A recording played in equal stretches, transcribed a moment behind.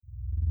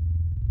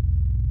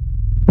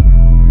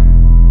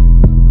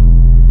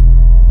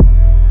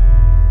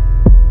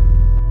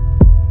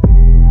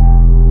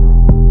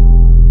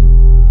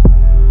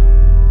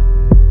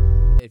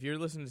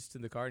listening to this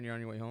in the car and you're on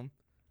your way home,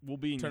 We'll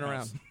be in turn your around.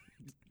 house.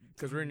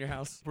 Because we're in your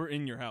house. We're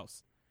in your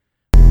house.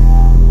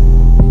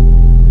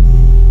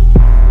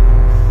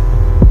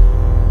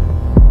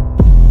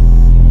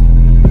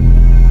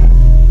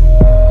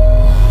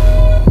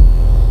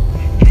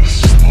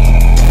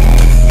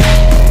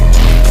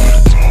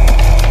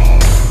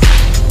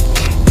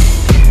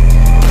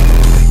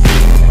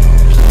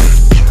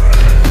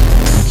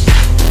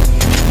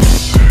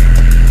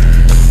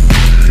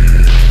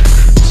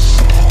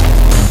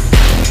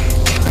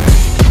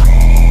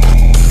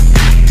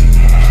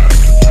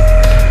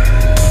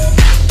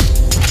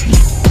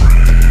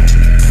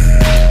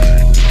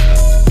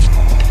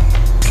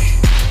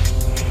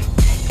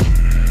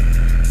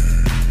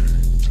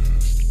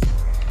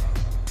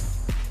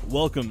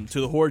 Welcome to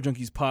the Horror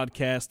Junkies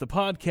podcast, the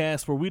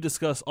podcast where we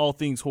discuss all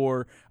things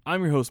horror.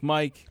 I'm your host,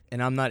 Mike.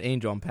 And I'm not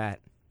Angel, I'm Pat.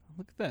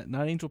 Look at that,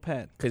 not Angel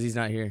Pat. Because he's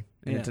not here.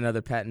 And Yeah. it's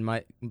another Pat and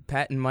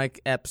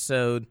Mike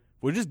episode.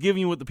 We're just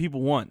giving you what the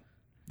people want.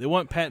 They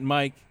want Pat and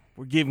Mike.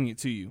 We're giving it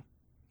to you.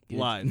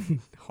 Live.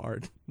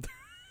 Hard.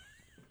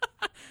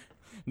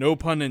 No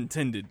pun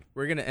intended.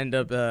 We're going to end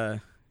up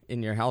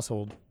in your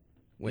household.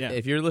 Yeah.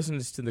 If you're listening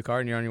to this in the car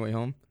and you're on your way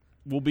home,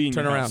 We'll be in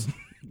turn your around. house.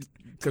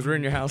 Because we're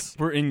in your house.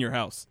 We're in your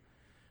house.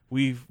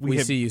 We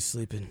see you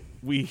sleeping.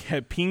 We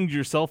have pinged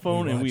your cell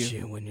phone we and watch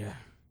you when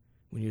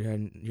you're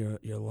in your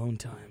alone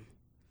time.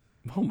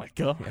 Oh my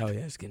god. Oh yeah,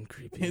 it's getting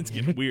creepy. It's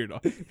getting weird. I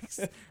think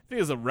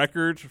it's a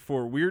record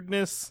for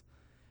weirdness.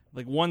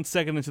 Like 1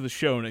 second into the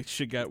show and it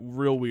shit got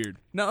real weird.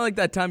 Not like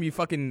that time you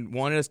fucking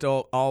wanted us to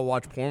all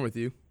watch porn with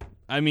you.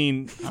 I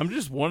mean, I'm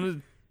just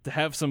wanted to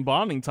have some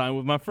bonding time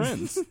with my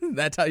friends.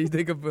 That's how you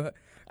think of a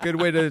good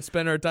way to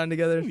spend our time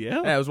together? Yeah.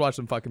 Let's watch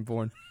some fucking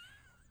porn.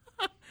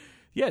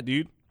 Yeah,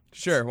 dude.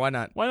 Sure, why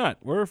not? Why not?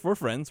 We're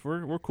friends.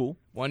 We're cool.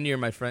 One year,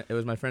 it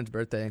was my friend's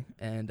birthday,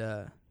 and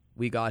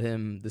we got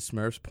him the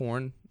Smurfs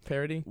porn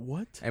parody,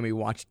 What? and we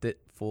watched it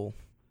full.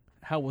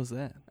 How was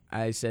that?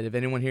 I said, if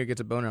anyone here gets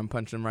a boner, I'm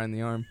punching him right in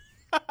the arm.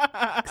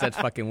 'Cause that's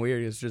fucking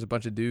weird. It's just a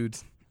bunch of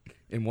dudes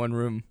in one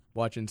room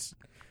watching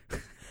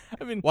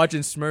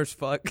Smurfs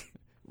fuck.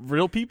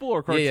 Real people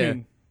or cartoon?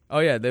 Yeah. Oh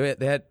yeah, they had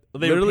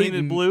They were literally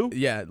painted blue?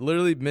 Yeah,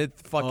 literally mid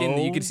fucking.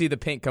 You Oh. could see the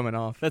paint coming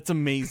off. That's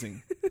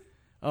amazing.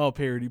 Oh,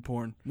 parody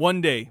porn.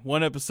 One day,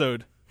 one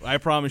episode. I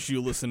promise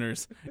you,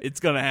 listeners, it's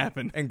gonna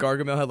happen. And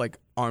Gargamel had like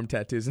arm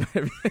tattoos and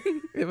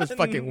everything. It was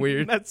fucking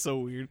weird. That's so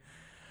weird.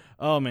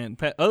 Oh man,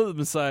 Pat. Other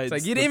besides,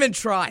 It's like you didn't even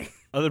try.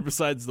 Other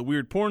besides the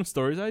weird porn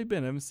stories, how you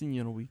been? I haven't seen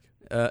you in a week.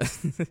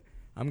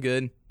 I'm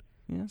good.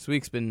 Yeah. This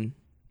week's been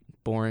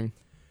boring.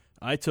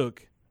 I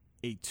took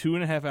a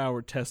 2.5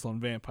 hour test on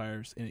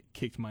vampires and it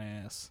kicked my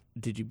ass.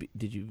 Did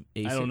you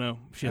ace I don't it? know.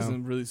 She Oh.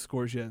 hasn't really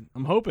scores yet.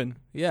 I'm hoping.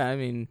 Yeah, I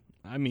mean,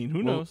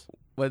 Who Well, knows?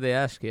 what did they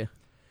ask you?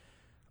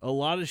 A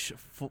lot of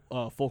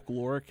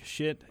folkloric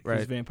shit. Because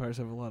Right. vampires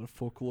have a lot of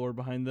folklore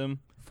behind them.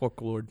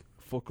 Folklore.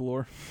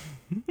 Folklore.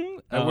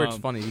 That word's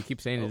funny. You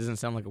keep saying it. It doesn't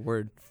sound like a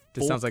word. It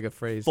just sounds like a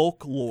phrase.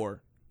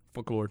 Folklore.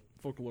 Folklore.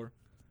 Folklore.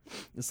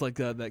 It's like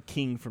that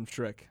king from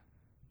Shrek.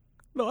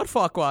 Lord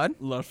Farquaad.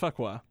 Lord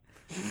Farquaad.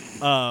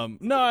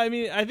 No, I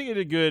mean, I think I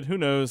did good. Who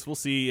knows? We'll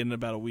see in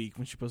about a week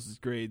when she posts his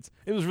grades.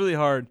 It was really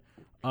hard.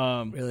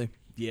 Really?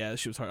 Yeah,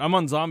 she was hard. I'm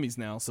on zombies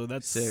now, so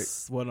that's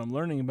Sick. what I'm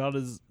learning about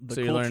is the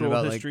So you're learning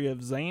cultural about, history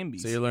of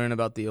zombies. So you're learning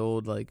about the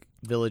old like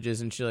villages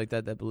and shit like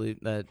that believe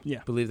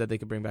that they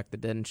could bring back the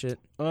dead and shit.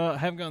 I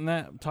haven't gotten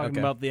that. I'm talking Okay.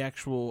 about the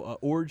actual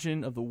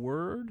origin of the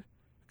word,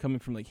 coming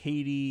from like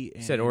Haiti.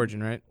 And You said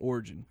origin, right?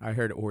 Origin. I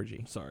heard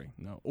orgy. Sorry,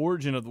 no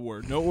origin of the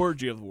word. No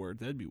orgy of the word.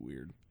 That'd be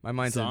weird. My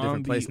mind's in a different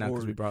Zombie place now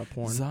because we orgy. brought up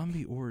porn.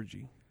 Zombie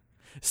orgy.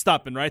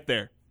 Stopping right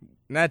there.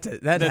 That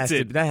has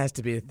it.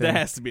 to be a thing. That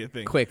has to be a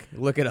thing. Quick,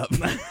 look it up.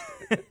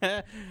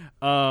 But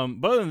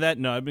other than that,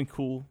 no, I've been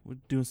cool. We're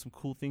doing some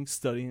cool things,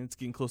 studying. It's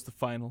getting close to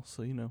finals,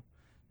 so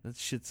that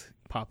shit's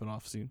popping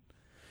off soon.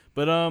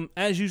 But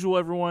as usual,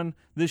 everyone,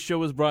 this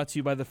show is brought to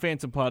you by the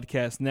Phantom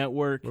Podcast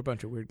Network. We're a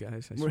bunch of weird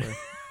guys, I swear.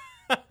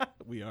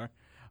 We are.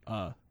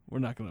 We're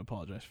not going to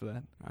apologize for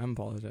that. I'm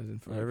apologizing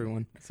for Okay.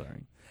 everyone.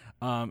 Sorry.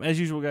 As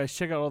usual, guys,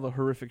 check out all the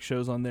horrific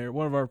shows on there.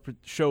 One of our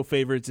show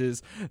favorites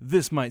is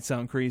This Might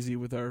Sound Crazy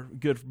with our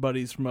good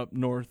buddies from up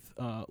north,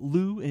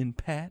 Lou and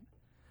Pat.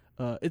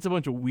 It's a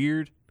bunch of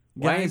weird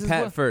Why guys ain't as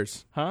Pat well.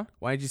 first? Huh?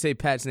 Why did you say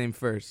Pat's name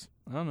first?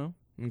 I don't know.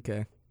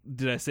 Okay.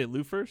 Did I say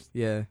Lou first?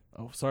 Yeah.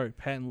 Oh, sorry.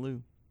 Pat and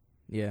Lou.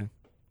 Yeah.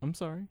 I'm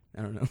sorry.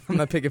 I don't know. I'm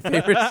not picking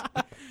favorites.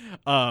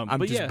 I'm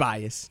but just yeah,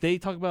 biased. They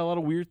talk about a lot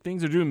of weird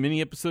things. They're doing mini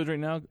episodes right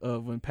now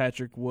of when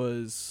Patrick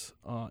was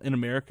in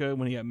America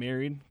when he got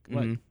married,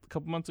 like a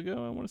couple months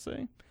ago, I want to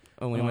say.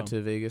 Oh, when he went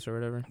to Vegas or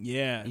whatever?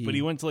 Yeah, but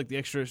he went to like the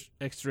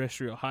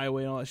extraterrestrial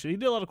highway and all that shit. He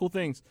did a lot of cool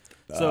things.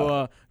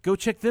 So go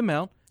check them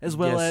out, as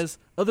well as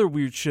other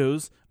weird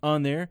shows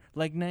on there,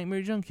 like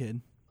Nightmare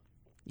Junkhead.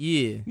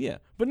 Yeah. Yeah.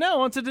 But now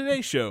on to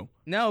today's show.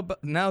 Now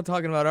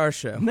talking about our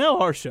show. Now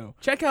our show.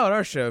 Check out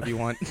our show if you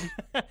want.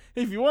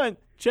 If you want,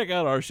 check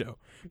out our show.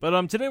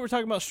 But today we're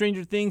talking about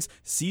Stranger Things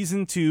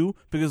Season 2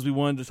 because we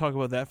wanted to talk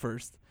about that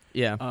first.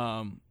 Yeah.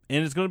 And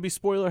it's going to be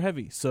spoiler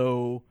heavy.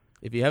 So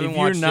If you haven't if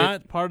watched you're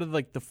not part of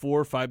like the 4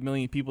 or 5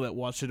 million people that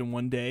watched it in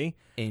one day,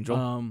 Angel,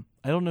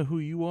 I don't know who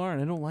you are,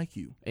 and I don't like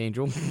you.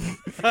 Angel.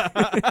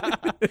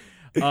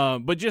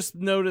 But just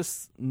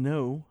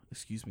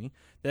excuse me,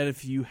 that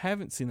if you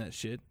haven't seen that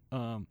shit,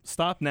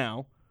 stop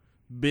now,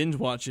 binge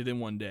watch it in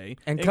one day,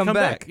 And come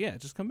back. Yeah,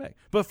 just come back.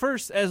 But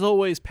first, as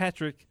always,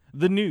 Patrick,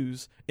 the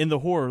news in the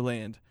horror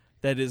land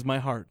that is my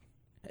heart.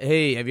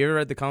 Hey, have you ever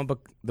read the comic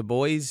book The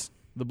Boys?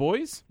 The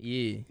Boys?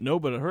 Yeah. No,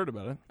 but I heard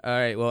about it. All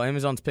right, well,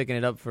 Amazon's picking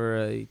it up for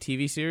a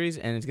TV series,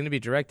 and it's going to be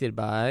directed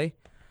by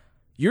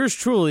yours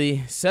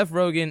truly, Seth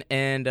Rogen,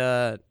 and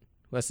Evan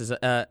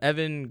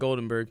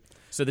Goldenberg.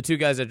 So the two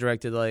guys that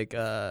directed like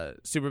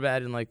Superbad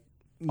and like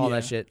all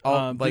that shit.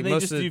 Like did they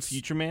most just of do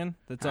Future Man?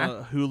 That's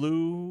a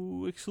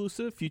Hulu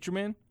exclusive. Future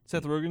Man,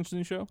 Seth Rogen's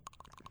new show.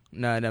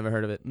 No, I never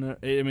heard of it. No,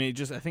 I mean,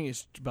 I think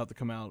it's about to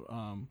come out.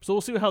 So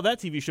we'll see how that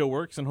TV show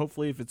works, and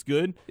hopefully, if it's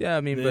good, Yeah,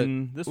 I mean,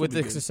 then but this will with be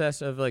the good.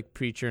 success of like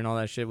Preacher and all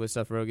that shit with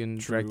Seth Rogen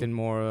True. directing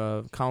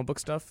more comic book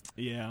stuff,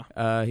 Yeah,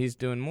 he's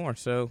doing more.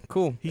 So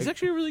cool. he's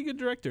actually a really good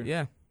director.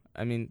 Yeah,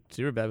 I mean,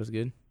 Superbad was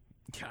good.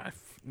 God,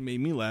 it made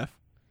me laugh.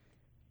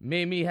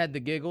 Made me had the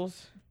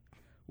giggles.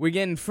 We're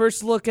getting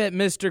first look at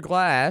Mr.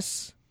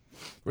 Glass.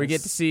 We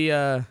get to see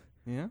Yeah.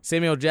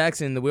 Samuel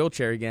Jackson in the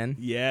wheelchair again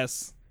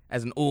Yes.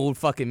 as an old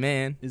fucking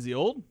man. Is he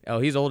old? Oh,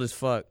 he's old as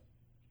fuck.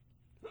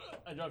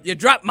 I dropped You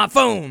dropped my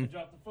phone.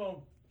 dropped the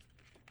phone.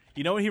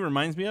 You know what he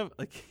reminds me of?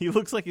 Like he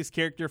looks like his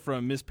character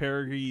from Miss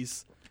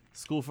Peregrine's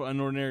School for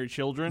Unordinary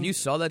Children. You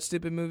saw that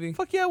stupid movie?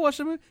 Fuck yeah, I watched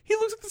that movie. He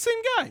looks like the same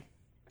guy.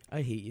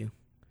 I hate you.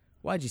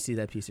 Why'd you see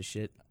that piece of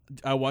shit?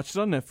 I watched it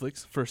on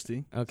Netflix,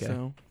 firsty. Okay.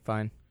 So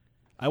Fine.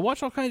 I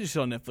watch all kinds of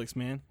shit on Netflix,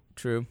 man.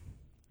 True.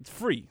 It's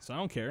free, so I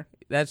don't care.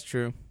 That's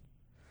true.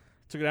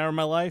 Took an hour of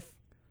my life.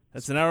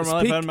 That's an hour of my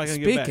life I'm not going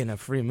to get back. Speaking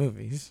of free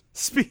movies.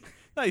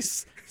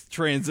 Nice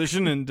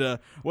transition and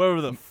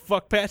whatever the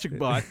fuck Patrick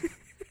bought.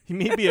 He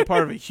may be a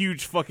part of a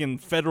huge fucking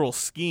federal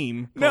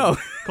scheme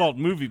called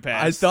Movie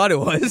Pass. I thought it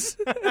was.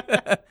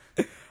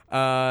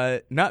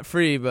 Not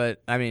free,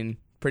 but I mean,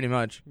 pretty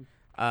much.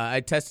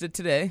 I tested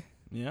today.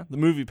 Yeah, the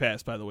Movie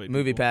Pass, by the way.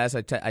 Movie people. Pass.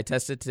 I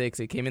tested today because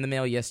it came in the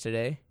mail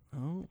yesterday,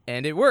 Oh.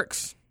 and it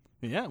works.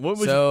 Yeah,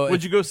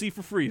 what'd you go see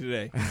for free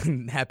today?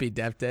 Happy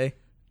Death Day.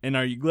 And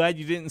are you glad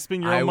you didn't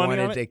spend your I own money on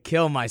wanted it? to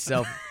kill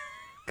myself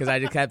because I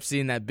just kept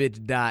seeing that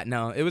bitch dot.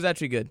 No, it was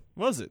actually good.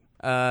 Was it?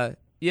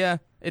 Yeah,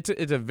 it's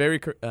a very.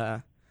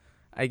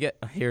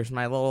 Here's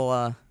my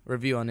little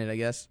review on it. I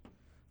guess.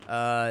 It's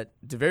a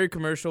very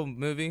commercial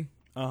movie.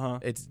 Uh-huh.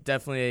 It's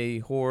definitely a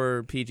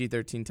horror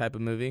PG-13 type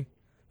of movie.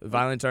 The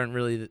violence aren't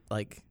really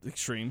like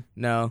Extreme.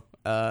 no.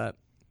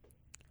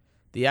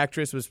 The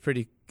actress was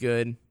pretty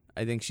good.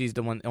 I think she's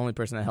the only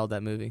person that held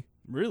that movie.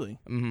 Really?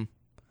 Mm-hmm.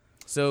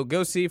 So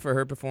go see for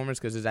her performance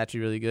because it's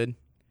actually really good.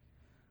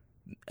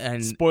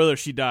 And Spoiler,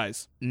 she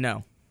dies.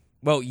 no,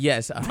 well,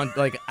 yes,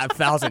 like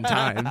 1,000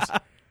 times,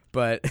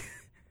 but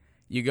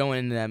you go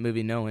into that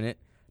movie knowing it.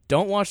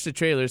 Don't watch the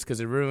trailers because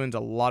it ruins a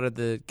lot of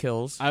the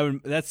kills.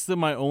 That's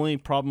my only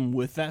problem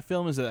with that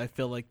film is that I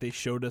feel like they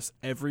showed us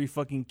every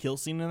fucking kill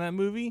scene in that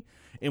movie,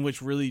 and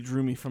which really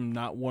drew me from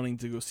not wanting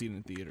to go see it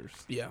in theaters.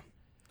 Yeah.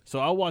 So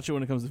I'll watch it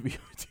when it comes to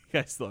VOD.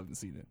 I still haven't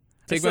seen it.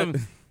 Take still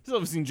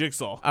haven't seen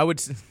Jigsaw. I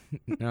would.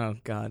 Oh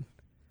God.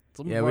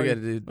 So let me Yeah, borrow we your-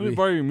 gotta do. Let me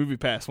borrow your Movie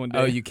Pass one day.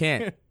 Oh, you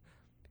can't.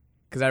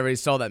 Because I already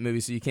saw that movie,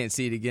 so you can't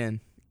see it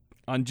again.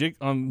 on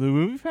the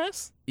Movie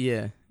Pass?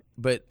 Yeah,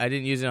 but I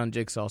didn't use it on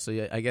Jigsaw, so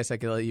yeah, I guess I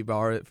could let you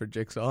borrow it for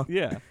Jigsaw.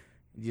 Yeah,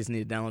 You just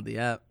need to download the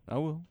app. I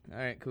will. All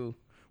right, cool.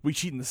 We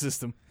cheating the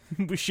system.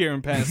 We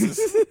sharing passes.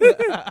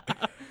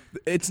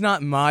 It's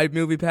not my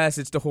movie pass;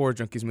 it's the Horror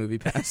Junkies movie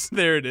pass.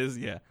 There it is.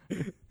 Yeah.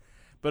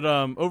 But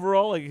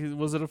overall, like,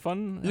 was it a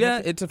fun?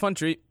 Yeah, it's a fun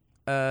treat.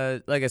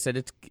 Like I said,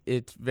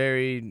 it's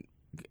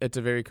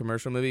a very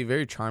commercial movie,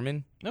 very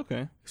charming.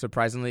 Okay.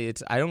 Surprisingly,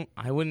 it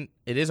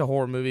is a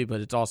horror movie, but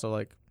it's also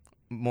like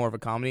more of a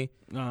comedy.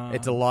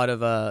 It's a lot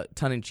of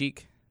tongue in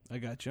cheek. I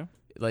gotcha.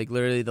 Like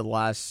literally the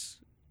last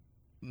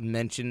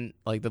mention,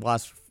 like the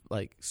last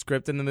like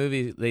script in the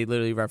movie, they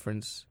literally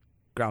reference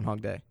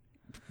Groundhog Day.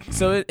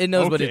 So it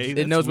knows what Okay, it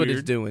that's knows what it's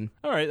weird. doing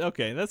All right.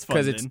 Okay, that's fun.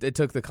 because then. it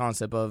took the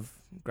concept of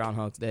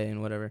Groundhog Day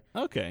and whatever.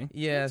 Okay.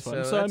 Yeah, That's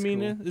fun. so I that's mean,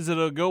 cool. is it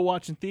a go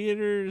watch in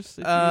theaters if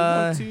you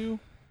want to,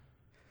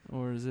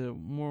 or is it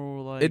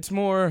more like It's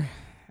more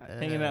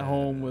hanging at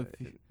home with?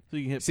 So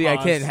you can hit See,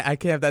 pause. I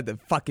can't have that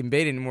fucking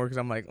bait anymore because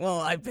I'm like, well,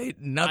 I paid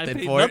nothing I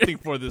paid for nothing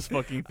for this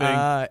fucking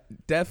thing.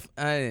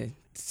 it.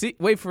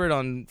 Wait for it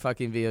on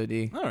fucking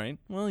VOD. All right.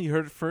 Well, you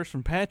heard it first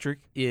from Patrick.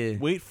 Yeah,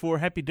 Wait for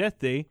Happy Death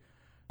Day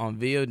on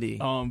VOD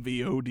on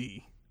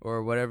VOD.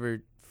 or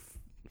whatever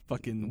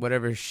Fucking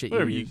shit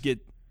wherever you you use. get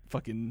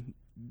fucking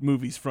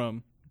movies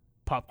from.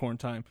 Popcorn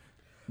time.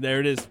 There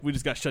it is. We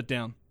just got shut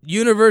down.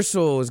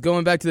 Universal is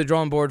going back to the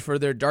drawing board for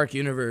their Dark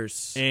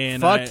Universe.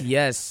 And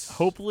yes.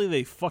 Hopefully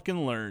they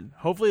fucking learn.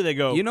 Hopefully they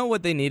go. You know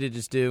what they need to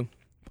just do?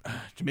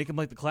 To make them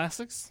like the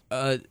classics.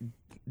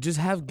 Just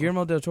have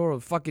Guillermo del Toro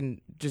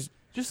fucking just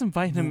Just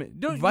invite him.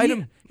 Don't invite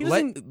him. He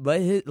doesn't.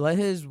 Let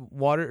his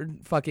water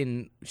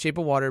fucking Shape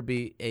of Water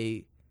be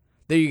a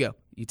There you go.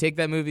 You take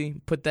that movie,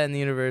 put that in the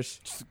universe,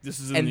 This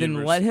is in and the then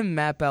universe. let him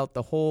map out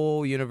the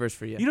whole universe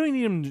for you. You don't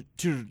need him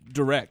to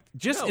direct.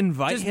 Just No,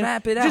 invite just him.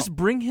 map it out. Just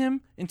bring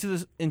him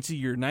into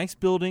your nice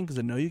building, because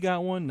I know you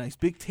got one. Nice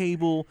big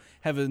table.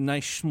 Have a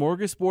nice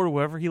smorgasbord or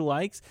whatever he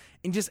likes,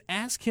 and just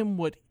ask him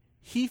what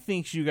he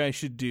thinks you guys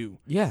should do,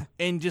 Yeah.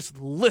 and just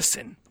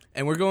listen.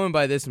 And we're going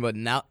by this, but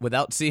now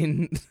without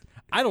seeing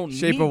I don't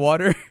Shape need, of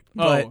Water.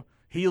 But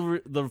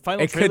the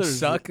final it trailer could is-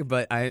 suck,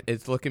 but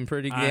it's looking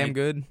pretty damn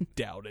good.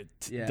 Doubt it.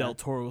 Yeah. Del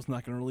Toro's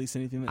not going to release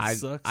anything that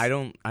sucks.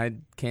 I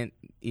can't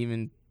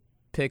even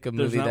pick a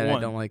There's movie not that one.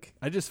 I don't like.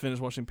 I just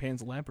finished watching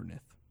Pan's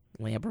Labyrinth.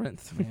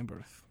 Labyrinth.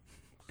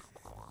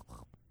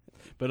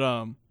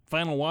 But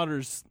Final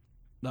Waters,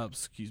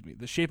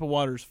 The Shape of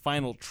Water's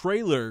final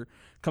trailer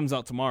comes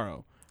out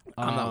tomorrow.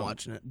 I'm not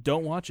watching it.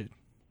 Don't watch it.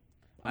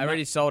 I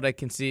already saw it. I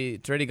can see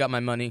it's already got my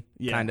money.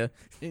 Yeah. Kinda.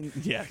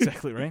 Yeah,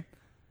 exactly right.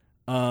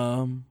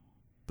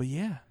 But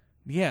yeah,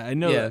 I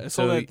know. Yeah, that. I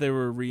saw so that they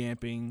were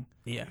reamping.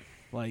 Yeah.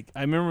 Like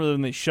I remember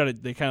when they shut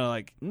it, they kind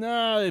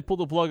of they pulled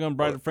the plug on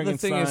Bride of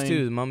Frankenstein. The thing is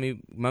too, the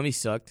Mummy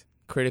sucked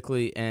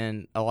critically,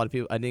 and a lot of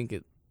people. I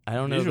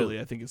don't know. Visually,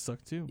 I think it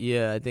sucked too.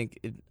 Yeah,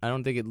 I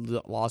don't think it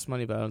lost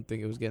money, but I don't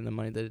think it was getting the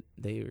money that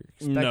they were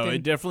expecting. No,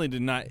 it definitely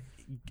did not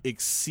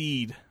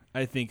exceed.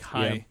 I think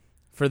high. Yeah.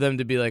 For them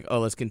to be like, oh,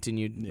 let's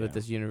continue Yeah. with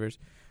this universe,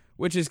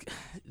 which is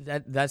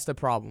that's the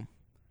problem.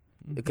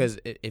 Mm-hmm. Because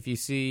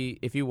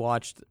if you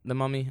watched The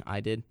Mummy,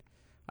 I did.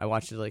 I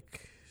watched it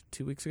like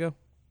 2 weeks ago.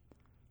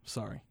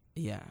 Sorry.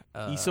 Yeah.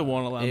 Issa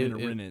won't allow me to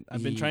rent it.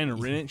 I've been trying to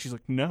rent it, and she's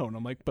like, no. And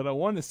I'm like, but I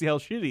want to see how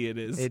shitty it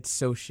is. It's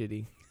so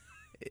shitty.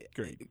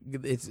 Great.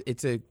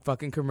 It's a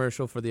fucking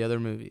commercial for the other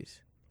movies,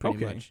 pretty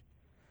Okay. much.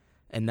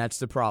 And that's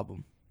the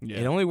problem. Yeah.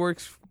 It only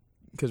works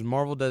because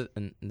Marvel does,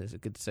 and there's a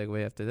good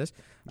segue after this.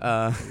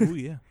 Ooh,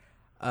 yeah.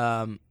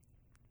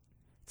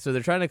 So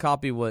they're trying to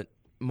copy what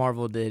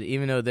Marvel did,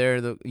 even though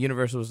the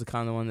Universal was the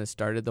kind of one that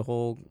started the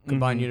whole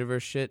combined Mhm.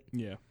 universe shit,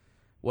 Yeah.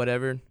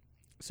 whatever.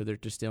 So they're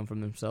just stealing from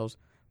themselves.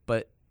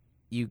 But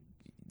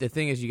the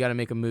thing is, you got to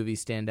make a movie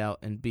stand out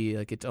and be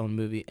like its own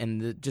movie,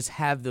 and just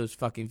have those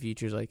fucking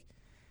features. Like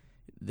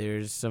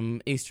there's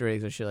some Easter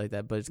eggs or shit like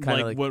that, but it's kind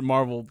of like what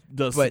Marvel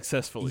does but-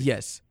 successfully.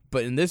 yes.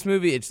 But in this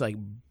movie, it's like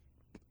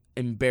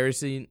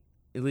embarrassingly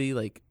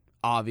like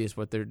obvious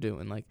what they're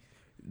doing. Like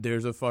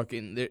there's a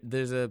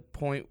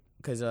point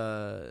because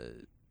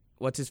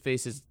what's his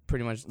face is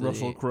pretty much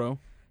Russell Crowe.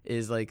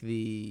 is like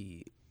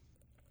the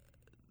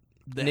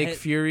The Nick head-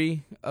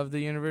 Fury of the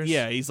universe.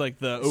 Yeah, he's like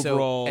the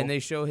overall. and they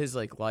show his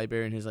like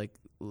library and his like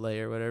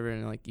lair or whatever,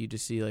 and like you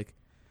just see like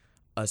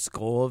a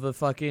skull of a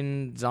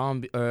fucking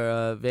zombie or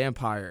a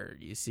vampire.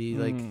 You see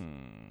like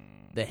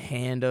the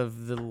hand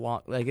of the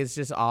like it's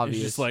just obvious.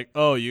 It's just like,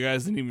 oh, you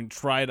guys didn't even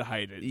try to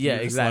hide it. yeah,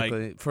 You're just like,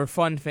 exactly. For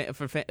fun,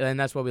 and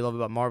that's what we love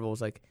about Marvel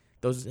is like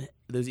those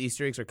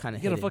Easter eggs are kind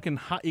of you gotta hidden.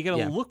 you gotta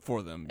Yeah. look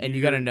for them, And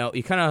you gotta know.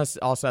 You kind of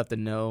also have to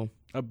know.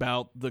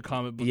 about the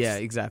comic book. Yeah,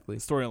 exactly.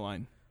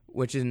 storyline.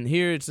 Which in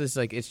here it's just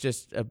like it's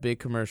just a big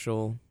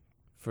commercial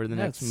for the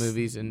next That's-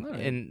 movies, and all right.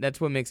 and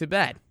that's what makes it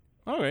bad.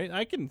 All right,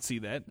 I can see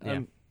that.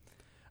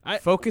 Yeah.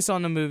 Focus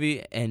on the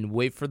movie and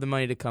wait for the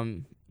money to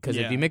come. Because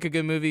Yeah. if you make a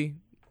good movie,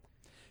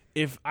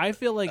 If I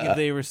feel like if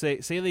they were say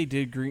they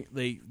did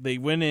they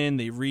went in,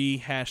 they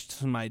rehashed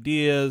some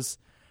ideas,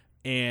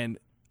 and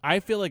I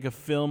feel like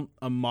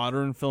a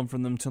modern film for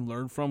them to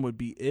learn from would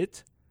be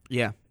It.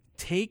 yeah,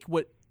 Take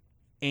what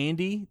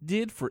Andy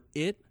did for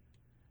It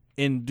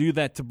and do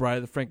that to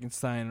Bride of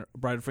Frankenstein,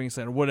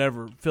 or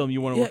whatever film you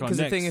want to yeah. work on Because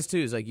next. the thing is too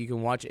is like you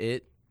can watch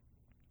it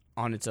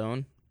on its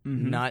own,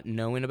 Mhm. not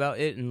knowing about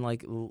it, and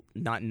like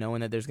not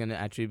knowing that there's going to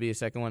actually be a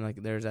second one.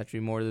 Like there's actually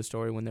more to the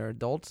story when they're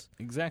adults,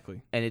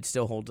 Exactly. and it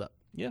still holds up.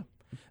 Yeah.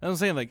 I'm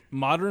saying, like,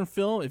 modern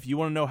film, if you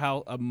want to know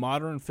how a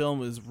modern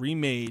film is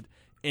remade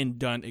and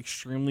done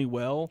extremely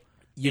well,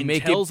 You and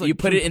make tells it. a You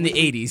put it in the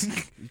completely-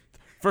 80s.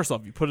 First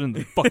off, you put it in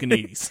the fucking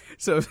 80s.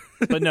 So,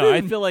 But no,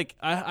 I feel like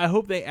I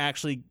hope they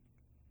actually,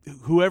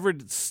 whoever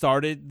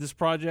started this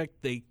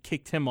project, they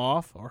kicked him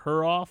off or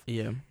her off,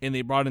 yeah, and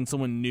they brought in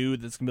someone new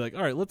that's going to be like,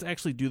 all right, let's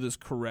actually do this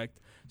correct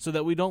so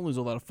that we don't lose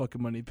a lot of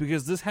fucking money,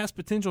 because this has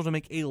potential to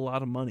make a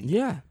lot of money.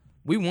 yeah.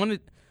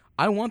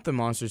 I want the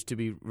monsters to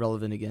be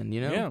relevant again.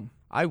 You know. Yeah.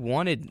 I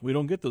wanted. We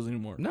don't get those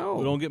anymore. No.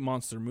 We don't get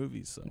monster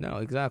movies. So. No,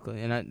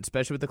 exactly, and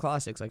especially with the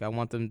classics, like I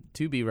want them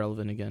to be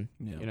relevant again.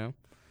 Yeah. You know,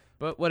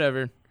 but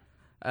whatever.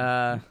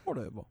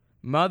 Whatever.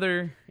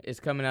 Mother is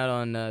coming out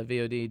on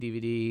VOD,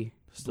 DVD,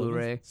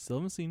 Blu-ray, Still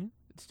haven't seen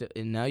it.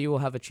 and now you will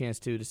have a chance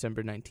to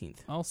December 19th.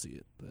 I'll see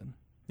it then.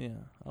 Yeah,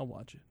 I'll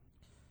watch it.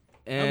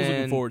 And I was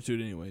looking forward to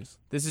it anyways.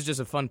 This is just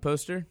a fun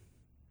poster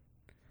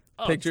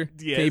Oh, picture.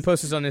 yes. Can you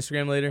post this on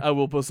Instagram later? I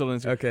will post it on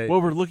Instagram. Okay.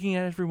 What we're looking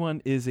at,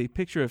 everyone, is a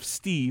picture of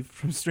Steve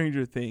from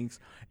Stranger Things,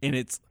 and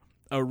it's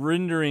a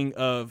rendering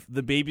of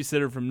the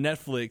babysitter from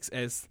Netflix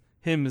as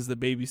him as the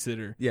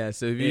babysitter. Yeah.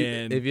 So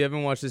And- if you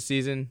haven't watched this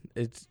season,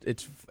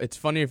 it's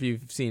funnier if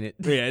you've seen it.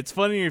 Yeah, it's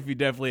funnier if you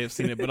definitely have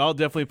seen it, but I'll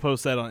definitely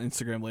post that on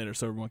Instagram later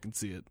so everyone can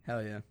see it.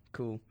 Hell yeah.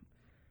 Cool.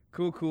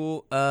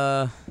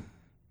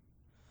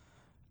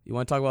 You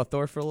want to talk about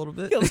Thor for a little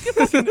bit? Yeah,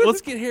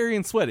 let's get hairy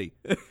and sweaty.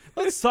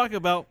 Let's talk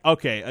about,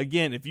 okay,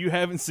 again, if you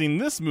haven't seen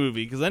this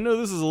movie, because I know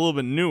this is a little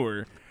bit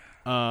newer.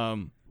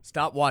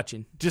 Stop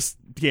watching.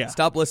 Yeah.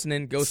 Stop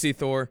listening. Go see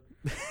Thor.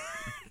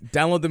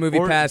 Download the movie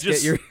Or pass.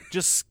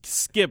 just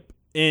skip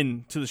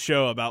into the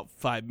show about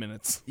 5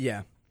 minutes.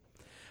 Yeah.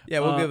 Yeah,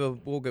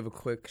 we'll give a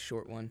quick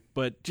short one.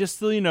 But just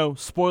so you know,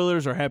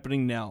 spoilers are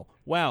happening now.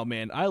 Wow,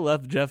 man, I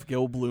love Jeff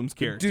Goldblum's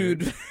character.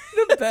 Dude, the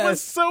It was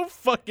best. so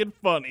fucking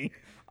funny.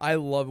 I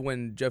love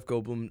when Jeff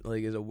Goldblum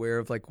is aware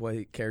of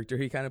what character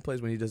he kind of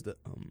plays when he does the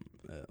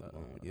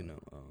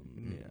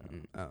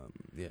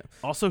yeah.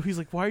 Also, he's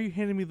like, "Why are you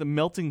handing me the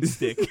melting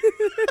stick?"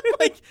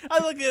 I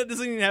look at it, it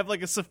doesn't even have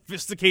a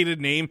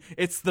sophisticated name.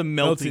 It's the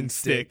melting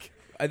stick.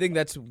 I think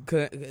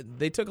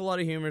they took a lot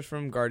of humors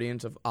from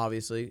Guardians of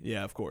obviously.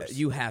 Yeah, of course.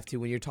 You have to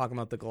when you're talking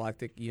about the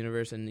galactic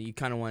universe, and you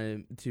kind of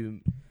want to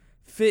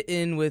fit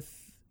in with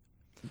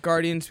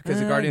Guardians because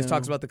the Guardians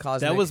talks about the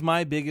cosmic. That was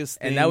my biggest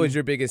thing. And that was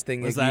your biggest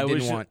thing that you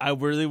didn't want. I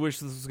really wish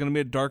this was going to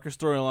be a darker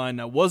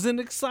storyline. I wasn't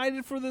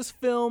excited for this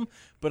film,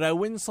 but I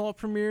went and saw it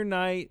premiere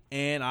night,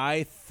 and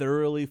I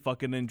thoroughly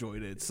fucking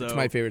enjoyed it. So it's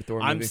my favorite Thor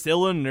movie. I'm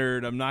still a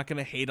nerd. I'm not going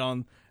to hate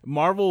on...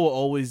 Marvel will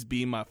always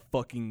be my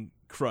fucking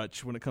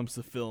crutch when it comes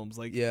to films.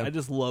 I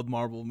just love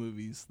Marvel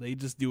movies. They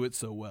just do it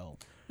so well.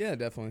 Yeah,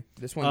 definitely.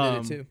 This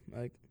one did it too.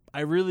 I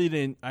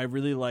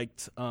really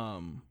liked...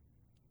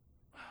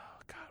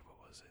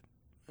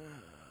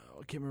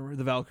 I can't remember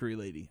the Valkyrie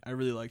lady. I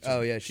really liked her.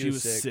 Oh yeah, she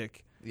was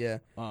sick. Yeah.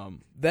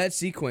 That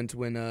sequence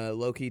when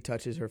Loki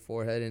touches her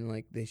forehead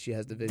and she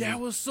has the vision.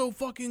 That was so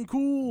fucking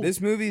cool. This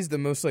movie is the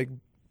most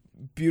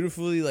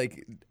beautifully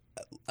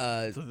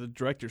so the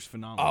director's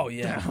phenomenal. Oh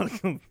yeah.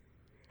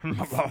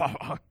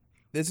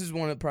 This is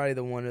one of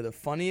the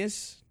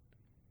funniest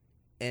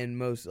and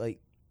most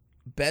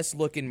best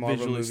looking Marvel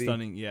visually movie.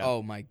 Stunning. Yeah.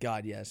 Oh my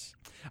god, yes.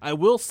 I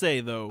will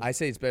say though, I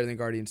say it's better than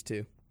Guardians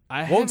 2.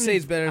 I I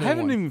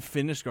haven't even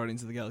finished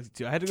Guardians of the Galaxy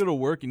 2. I had to go to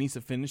work and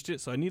Issa finished it,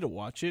 so I need to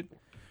watch it.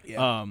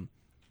 Yeah.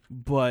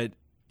 But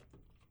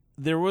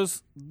there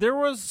was,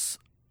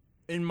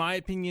 in my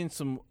opinion,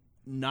 some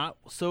not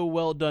so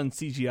well done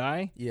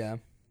CGI. Yeah.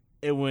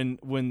 And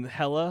when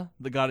Hela,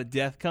 the god of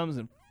death, comes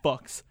and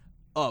fucks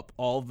up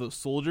all of those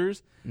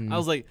soldiers, I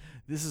was like,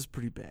 this is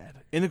pretty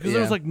bad. And because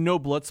there was no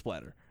blood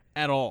splatter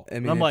at all. I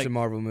mean, I'm it's a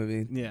Marvel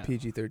movie. Yeah.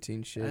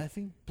 PG-13 shit. I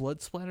think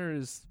blood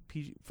splatter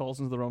falls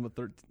into the realm of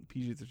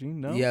PG-13.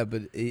 No. Yeah,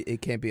 but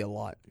it can't be a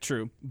lot.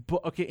 True.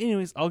 But okay.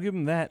 Anyways, I'll give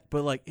them that.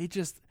 But it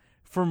just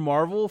for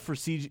Marvel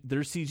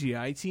their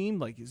CGI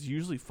team is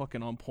usually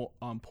fucking on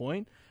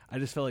point. I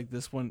just felt like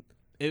this one.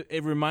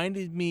 It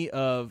reminded me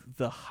of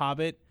The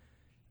Hobbit.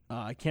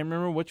 I can't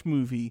remember which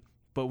movie,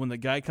 but when the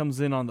guy comes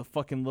in on the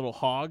fucking little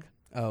hog.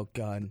 Oh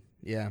God.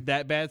 Yeah.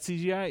 That bad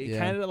CGI. It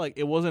kind of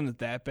it wasn't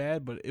that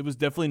bad, but it was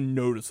definitely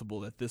noticeable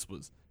that this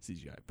was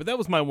CGI. But that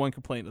was my one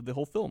complaint of the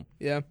whole film.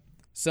 Yeah.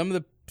 Some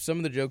of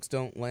the jokes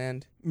don't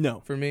land. No.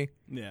 For me.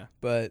 Yeah.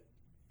 But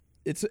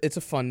it's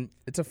a fun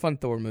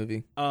Thor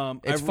movie.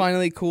 It's finally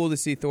finally cool to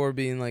see Thor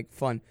being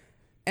fun.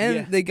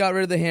 And they got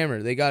rid of the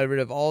hammer. They got rid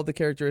of all the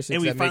characteristics.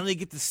 And we finally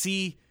get to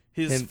see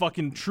his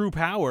fucking true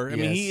power. I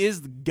mean, he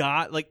is the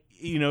god.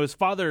 His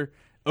father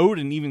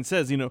Odin even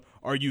says,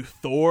 are you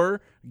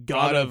Thor,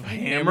 god of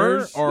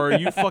hammer, or are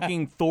you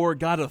fucking Thor,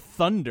 god of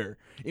thunder?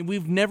 And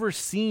we've never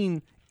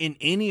seen in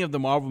any of the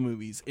Marvel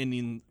movies,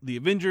 in the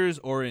Avengers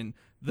or in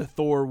the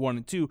Thor 1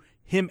 and 2,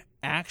 him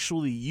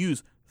actually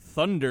use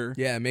thunder.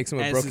 Yeah, it makes him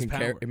a broken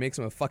character. It makes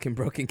him a fucking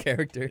broken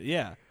character.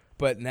 Yeah.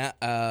 But now,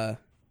 I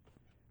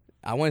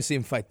want to see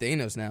him fight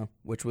Thanos now,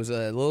 which was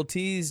a little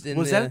teased.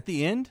 Was that at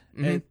the end?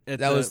 Mm-hmm.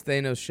 That was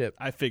Thanos' ship.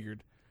 I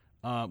figured.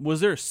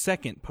 Was there a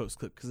second post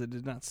clip? Because it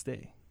did not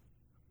stay.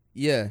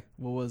 Yeah.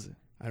 What was it?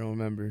 I don't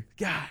remember.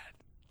 God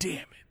damn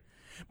it.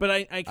 But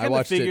I kind of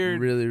watched figured. It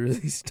really,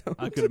 really stoned.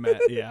 I could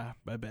have yeah,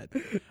 I bet.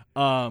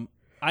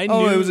 I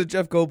knew it was a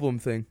Jeff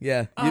Goldblum thing.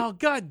 Yeah. Oh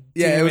God.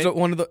 Yeah, damn it was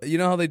one of the. You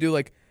know how they do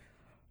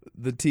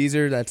the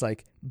teaser that's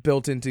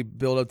built in to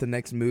build up the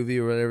next movie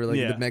or whatever,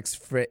 the next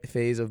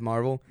phase of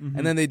Marvel,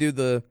 and then they do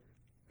the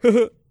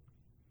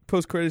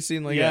post credit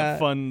scene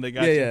fun. They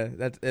got it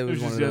was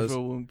one of those.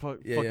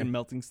 Fucking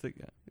melting stick.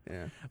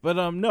 Yeah. But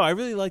no, I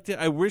really liked it.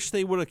 I wish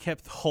they would have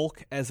kept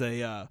Hulk as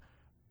a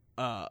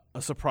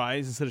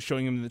surprise instead of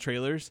showing him in the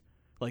trailers.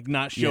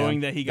 Not showing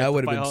that he got that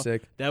would have been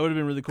sick. That would have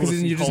been really cool. Because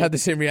then you just had the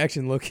same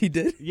reaction Loki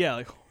did.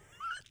 Yeah,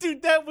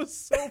 dude, that was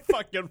so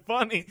fucking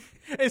funny.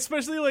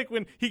 Especially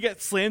when he got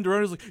slammed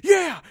around. He was like,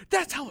 "Yeah,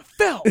 that's how it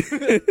felt."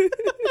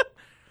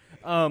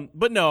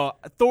 But no,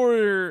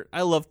 Thor.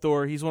 I love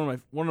Thor. He's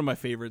one of my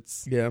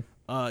favorites. Yeah.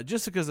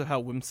 Just because of how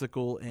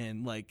whimsical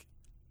and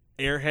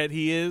airhead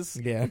he is.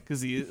 Yeah.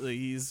 Because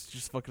he's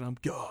just fucking. I'm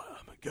God.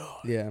 I'm a god.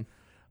 Yeah.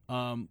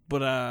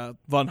 But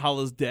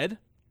Valhalla's dead.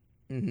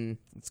 Mm-hmm.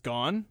 It's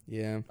gone.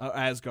 Yeah.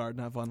 Asgard,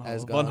 not Valhalla.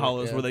 Asgard,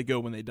 Valhalla is where they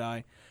go when they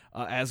die.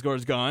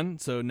 Asgard's gone,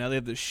 so now they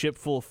have this ship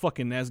full of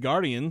fucking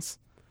Asgardians.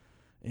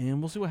 And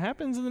we'll see what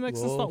happens in the next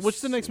installment. What's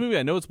the next movie?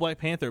 I know it's Black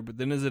Panther, but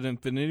then is it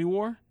Infinity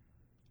War?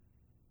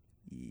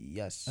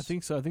 Yes. I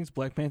think so. I think it's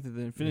Black Panther: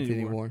 The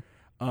Infinity War.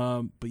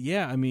 War. But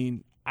yeah, I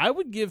mean, I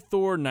would give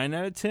Thor 9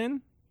 out of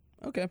 10.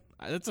 Okay.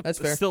 That's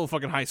fair. Still a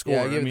fucking high score.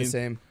 Yeah, I give it mean, the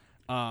same.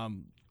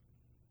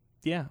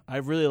 Yeah, I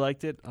really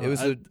liked it. It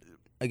was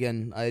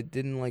again, I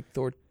didn't like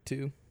Thor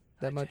 2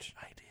 that much.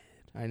 I did.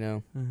 I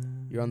know.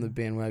 You're on the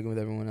bandwagon with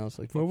everyone else.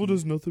 Like Marvel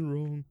does nothing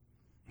wrong.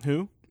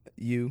 Who?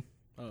 You.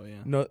 Oh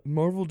yeah. No,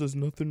 Marvel does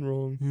nothing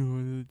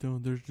wrong.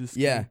 There's just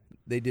Yeah,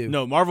 they do.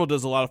 No, Marvel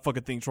does a lot of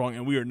fucking things wrong,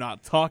 and we are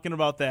not talking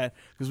about that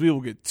because we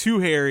will get too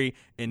hairy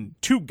and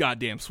too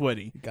goddamn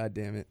sweaty. God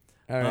damn it.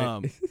 All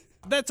right.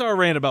 That's our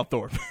rant about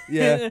Thor.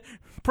 Yeah.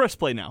 Press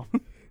play now.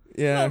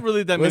 Yeah. Not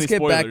really that Let's many get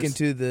spoilers. back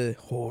into the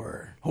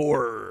horror.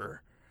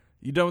 Horror.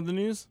 You done with the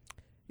news?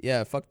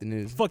 Yeah, fuck the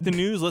news. Fuck the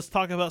news. Let's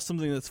talk about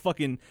something that's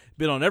fucking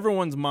been on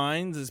everyone's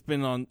minds. It's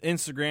been on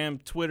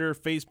Instagram, Twitter,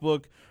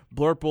 Facebook,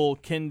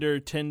 Blurple, Kinder,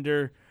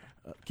 Tinder.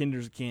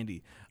 Kinder's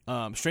candy.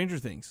 Stranger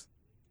Things.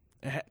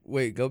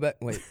 Wait, go back.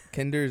 Wait,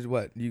 Kinder's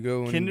what? You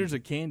go and... Kinder's a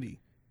candy.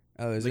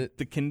 Oh, is like it?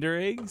 the Kinder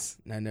eggs?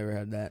 I never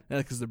had that.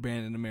 That's because they're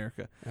banned in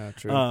America. Oh,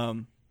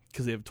 true.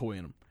 Because they have a toy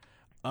in them.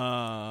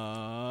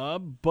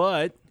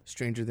 But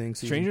Stranger Things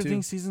season Stranger 2.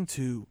 Things season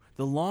 2,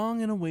 the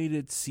long and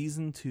awaited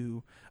season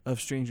 2 of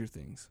Stranger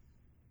Things.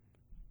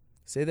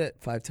 Say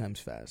that 5 times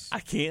fast. I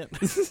can't.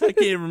 I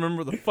can't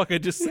remember what the fuck I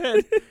just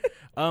said.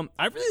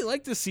 I really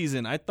liked this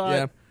season. I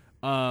thought,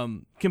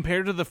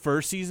 compared to the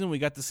first season, we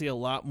got to see a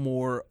lot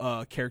more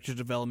character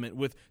development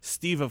with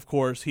Steve. Of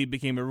course, he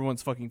became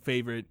everyone's fucking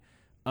favorite.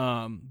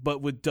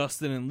 But with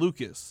Dustin and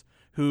Lucas,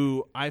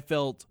 who I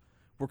felt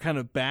were kind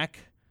of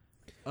back.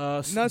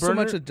 Not so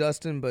much with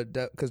Dustin, but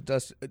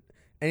because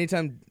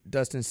anytime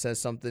Dustin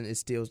says something, it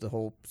steals the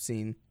whole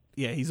scene.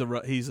 Yeah, he's a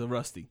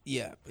Rusty.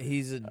 Yeah,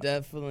 he's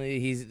definitely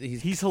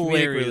he's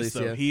hilarious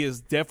though. Yeah. He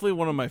is definitely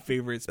one of my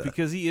favorites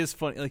because he is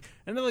funny. Like,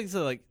 and like I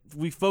said, like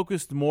we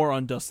focused more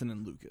on Dustin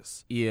and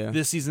Lucas. Yeah,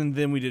 this season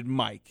than we did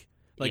Mike.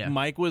 Like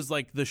Mike was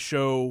like the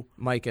show.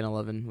 Mike and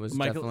 11 was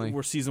definitely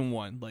were season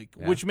 1, like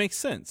which makes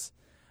sense.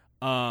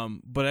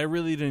 But I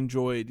really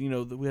enjoyed. You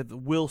know, we had the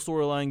Will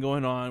storyline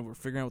going on. We're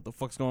figuring out what the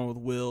fuck's going on with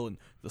Will and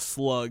the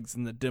slugs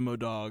and the demo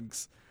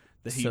dogs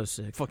that he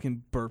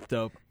fucking burped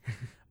up.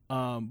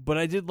 But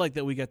I did like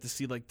that we got to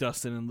see like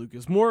Dustin and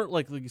Lucas more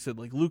like you said,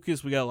 like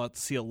Lucas. We got to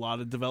see a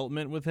lot of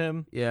development with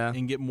him. Yeah,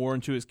 and get more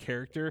into his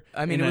character.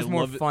 I mean, it was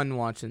more fun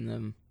watching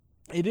them.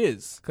 It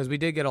is because we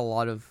did get a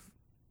lot of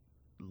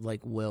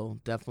like Will,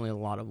 definitely a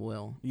lot of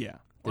Will. Yeah.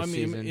 I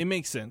mean, it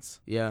makes sense.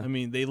 Yeah. I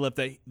mean, they left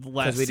that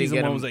last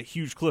season one was a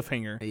huge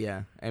cliffhanger.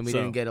 Yeah, and we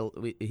didn't get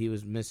he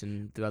was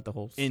missing throughout the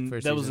whole and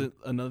first that season.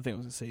 Was another thing I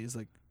was going to say is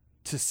like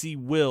to see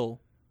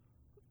Will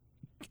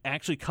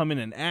actually come in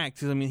and act,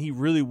 because I mean, he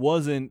really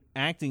wasn't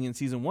acting in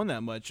season 1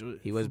 that much.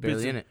 He was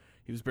barely in it.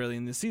 He was barely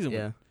in this season.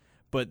 Yeah.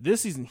 But this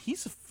season,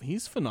 he's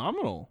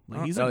phenomenal.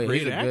 Like he's a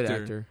great actor. Good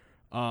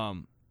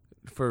actor.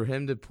 For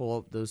him to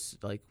pull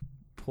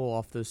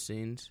off those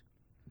scenes.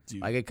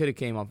 Dude. Like, it could have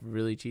came off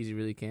really cheesy,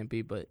 really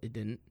campy, but it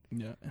didn't.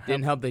 Yeah,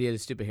 didn't help that he had a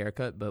stupid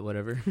haircut, but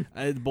whatever.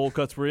 The bowl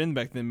cuts were in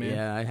back then, man.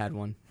 Yeah, I had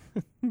one.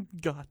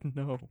 God,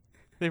 no.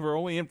 They were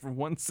only in for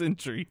 1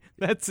 century.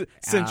 That's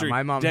century.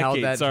 My mom decade,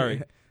 held that.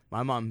 Sorry.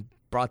 My mom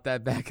brought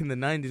that back in the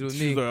 90s with me.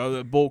 She's like, oh,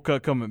 the bowl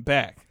cut coming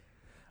back.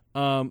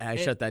 I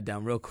shut that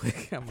down real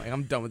quick. I'm like,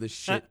 I'm done with this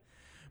shit.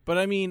 But,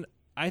 I mean,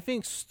 I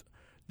think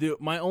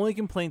my only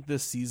complaint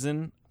this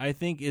season, I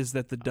think, is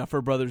that the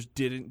Duffer Brothers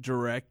didn't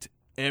direct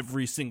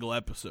every single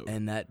episode.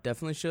 And that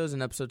definitely shows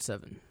in episode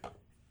 7.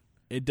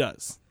 It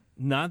does.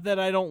 Not that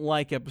I don't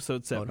like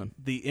episode 7. Hold on.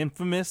 The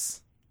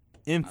infamous.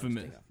 You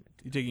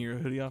taking your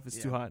hoodie off? It's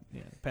too hot.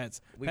 Yeah, Pat's.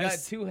 We got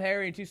too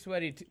hairy and too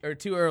sweaty, or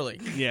too early.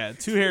 Yeah,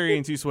 too hairy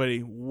and too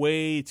sweaty,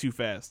 way too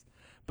fast.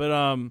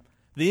 But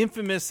the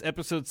infamous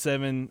episode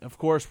 7. Of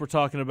course, we're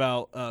talking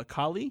about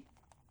Kali.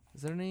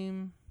 Is that her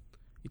name?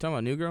 You talking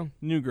about New Girl?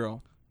 New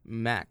Girl.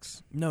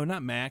 Max. No,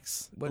 not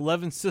Max. What?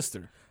 Eleven's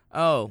sister.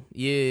 Oh,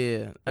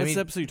 yeah. That's the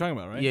episode you're talking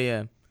about, right?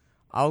 Yeah.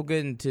 I'll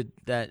get into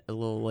that a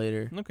little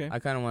later. Okay. I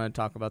kind of want to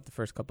talk about the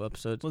first couple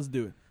episodes. Let's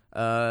do it.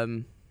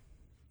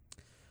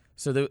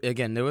 So,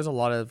 there was a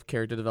lot of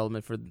character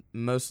development for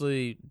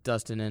mostly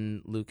Dustin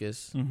and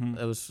Lucas. Mm-hmm.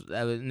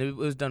 It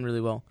was done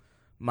really well.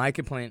 My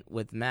complaint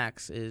with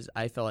Max is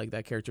I felt like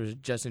that character was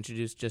just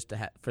introduced just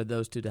to for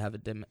those two to have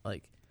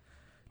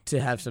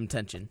to have some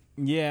tension.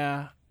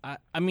 Yeah.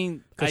 I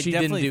mean, because she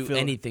didn't do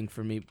anything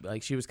for me.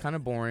 Like, she was kind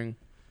of boring.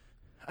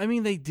 I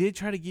mean, they did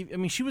try to give. I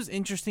mean, she was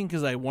interesting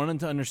because I wanted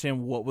to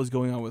understand what was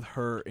going on with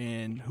her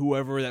and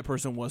whoever that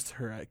person was to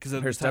her. Because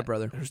her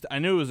stepbrother. I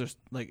knew it was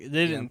they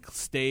didn't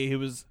stay. He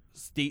was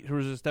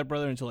her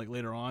stepbrother until like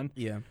later on.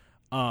 Yeah.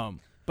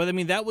 But I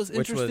mean, that was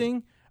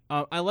interesting.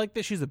 I like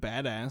that she's a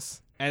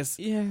badass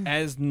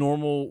as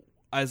normal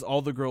as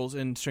all the girls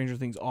in Stranger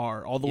Things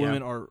are. All the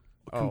women are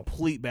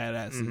complete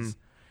badasses.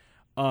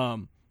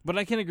 Mm-hmm. But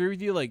I can agree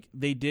with you. Like,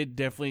 they did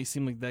definitely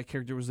seem like that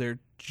character was there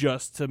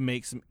just to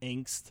make some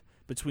angst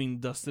between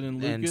Dustin and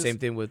Lucas. And same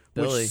thing with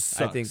Billy.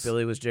 I think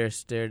Billy was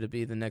just there to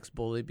be the next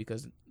bully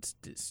because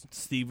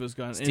Steve was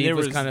gone. Steve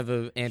was kind of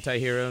an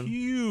anti-hero.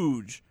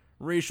 Huge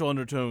racial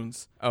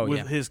undertones Oh, with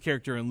yeah. his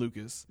character in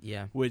Lucas,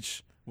 Yeah.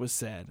 which was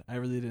sad. I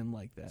really didn't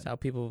like that. That's how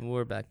people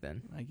were back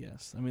then. I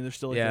guess. I mean, they're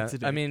still like Yeah. that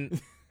today. I mean,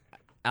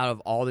 out of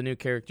all the new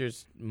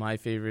characters, my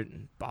favorite,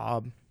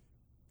 Bob.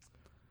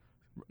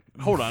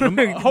 hold on. A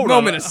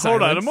moment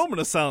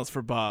of silence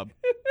for Bob.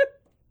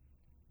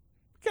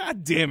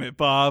 God damn it,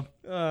 Bob.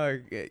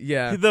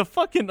 Yeah. The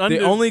fucking The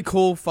only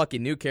cool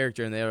fucking new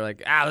character, and they were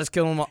like, let's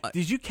kill him all.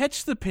 Did you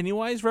catch the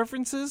Pennywise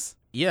references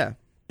Yeah.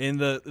 in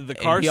the And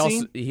car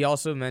scene? he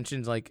also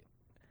mentions, like,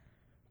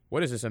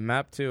 what is this, a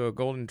map to a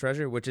golden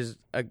treasure, which is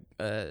a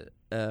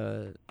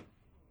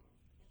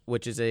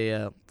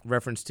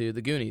reference to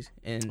the Goonies.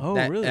 And Oh,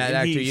 that, really? that And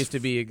actor he's used to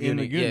be a in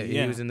the Goonie. Goonies, He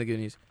yeah. was in the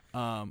Goonies.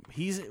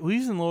 He's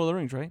in Lord of the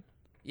Rings, right?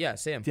 Yeah,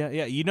 Sam. Yeah,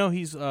 yeah. You know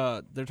he's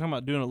they're talking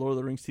about doing a Lord of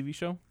the Rings TV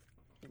show.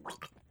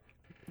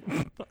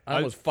 I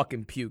almost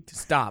fucking puked.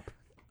 Stop.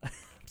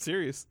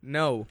 Serious?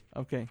 No.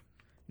 Okay.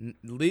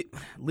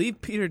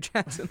 Leave Peter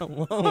Jackson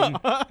alone.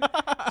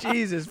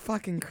 Jesus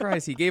fucking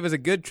Christ. He gave us a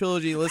good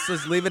trilogy. Let's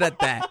just leave it at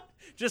that.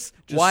 Just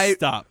Why-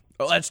 stop.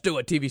 Oh, let's do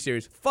a TV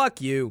series.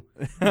 Fuck you.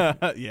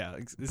 Yeah.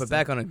 But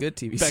back on a good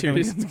TV back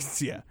on-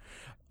 series. yeah.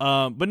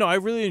 But no, I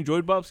really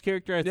enjoyed Bob's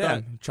character. I Yeah,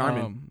 thought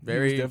charming. He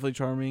Very- was definitely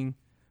charming.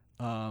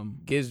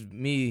 Gives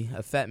me,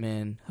 a fat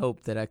man,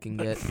 hope that I can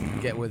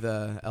get with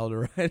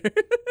Elder Rider.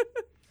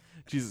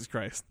 Jesus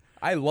Christ.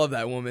 I love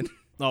that woman.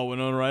 Oh,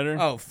 Winona Ryder.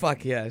 Oh,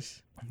 fuck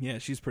yes. Yeah,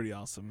 she's pretty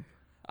awesome.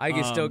 I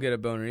can still get a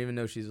boner, even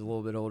though she's a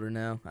little bit older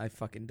now. I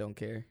fucking don't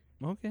care.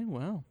 Okay,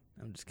 wow.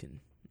 I'm just kidding.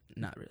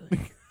 Not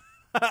really.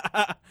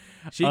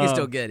 She can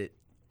still get it.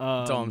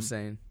 That's all I'm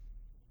saying.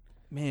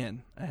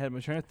 Man, I had my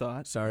train of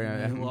thought. Sorry,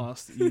 I I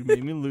lost. You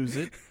made me lose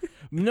it.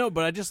 No,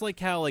 but I just like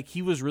how like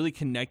he was really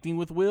connecting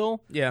with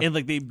Will. Yeah. and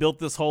like they built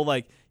this whole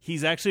like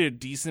he's actually a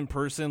decent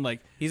person.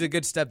 Like He's a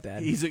good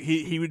stepdad.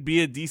 he would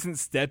be a decent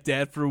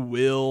stepdad for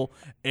Will,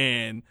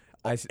 and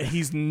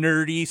he's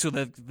nerdy, so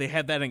that they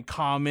had that in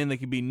common. They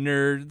could be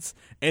nerds,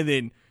 and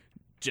then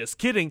just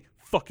kidding,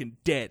 fucking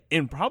dead,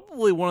 and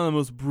probably one of the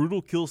most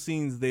brutal kill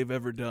scenes they've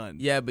ever done.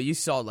 Yeah, but you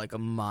saw it like a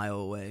mile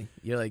away.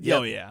 You're like,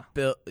 Oh, yep,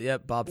 yeah.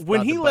 Bob's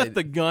When about he to left bite.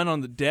 the gun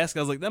on the desk,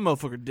 I was like, that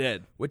motherfucker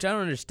dead. Which I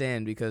don't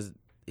understand because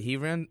he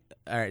ran.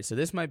 All right, so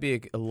this might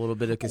be a little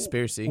bit of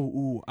conspiracy.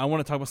 Ooh, I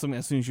want to talk about something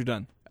as soon as you're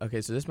done.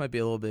 Okay, so this might be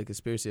a little bit of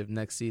conspiracy of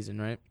next season,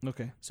 right?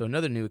 Okay. So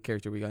another new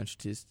character we got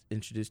introduced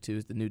to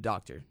is the new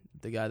doctor,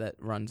 the guy that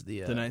runs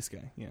the The nice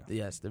guy, yeah.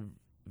 the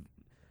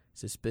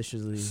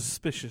suspiciously.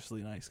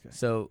 Suspiciously nice guy.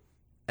 So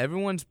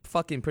everyone's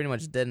fucking pretty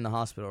much dead in the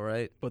hospital,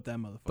 right? But that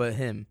motherfucker. But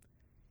him,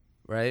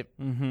 right?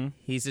 Mm-hmm.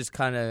 He's just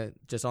kind of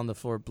just on the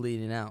floor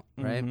bleeding out,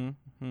 right?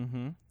 Mm-hmm.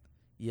 Mm-hmm.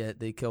 Yet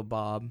they kill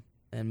Bob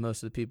and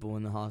most of the people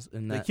in the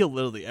hospital, They kill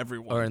literally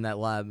everyone. or in that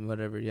lab,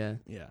 whatever. Yeah.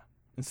 Yeah.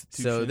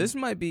 Institution. So this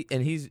might be,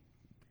 and he's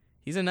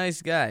a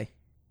nice guy.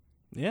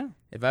 Yeah.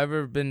 If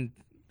I've been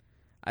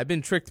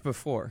tricked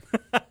before.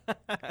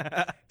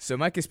 So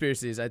my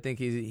conspiracy is I think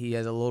he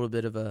has a little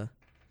bit of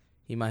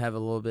he might have a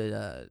little bit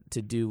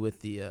to do with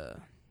the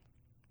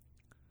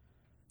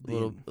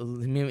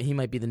he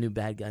might be the new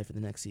bad guy for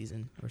the next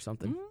season or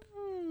something.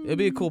 It'd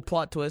be a cool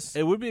plot twist.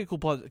 It would be a cool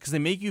plot because they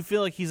make you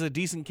feel like he's a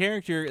decent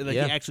character, that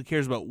Yeah. he actually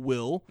cares about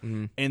Will,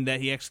 and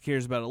that he actually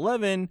cares about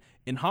 11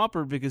 and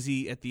Hopper, because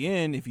he, at the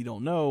end, if you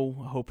don't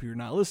know, I hope you're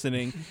not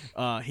listening,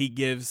 he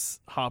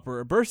gives Hopper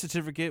a birth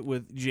certificate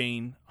with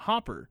Jane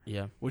Hopper,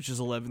 Yeah. which is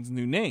 11's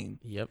new name.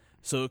 Yep.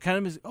 So it kind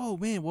of is, oh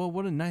man, well,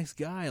 what a nice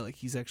guy. Like,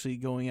 he's actually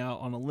going out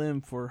on a limb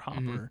for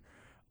Hopper.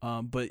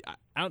 But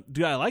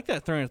I like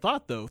that throwing a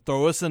thought, though.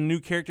 Throw us a new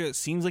character that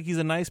seems like he's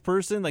a nice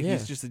person, like Yeah.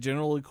 he's just a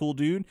generally cool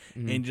dude,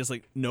 and just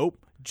like,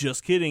 nope,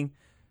 just kidding.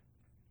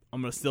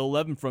 I'm going to steal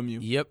 11 from you.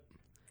 Yep.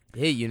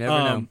 Hey, you never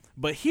know.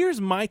 But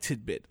here's my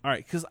tidbit. All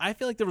right, because I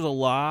feel like there was a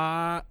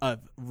lot of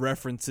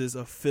references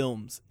of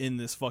films in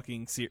this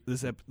fucking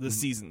this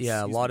season.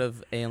 Yeah, a lot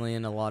of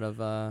Alien, a lot of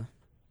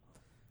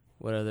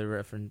what other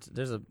reference?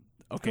 There's a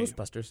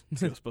Ghostbusters.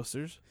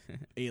 Ghostbusters,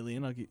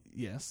 Alien,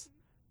 yes,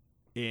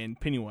 and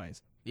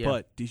Pennywise. Yeah.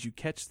 But did you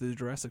catch the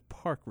Jurassic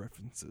Park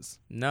references?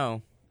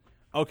 No.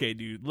 Okay,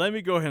 dude, let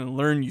me go ahead and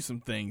learn you some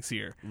things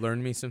here.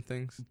 Learn me some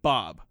things.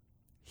 Bob,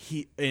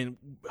 he and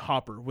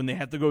Hopper, when they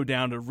have to go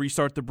down to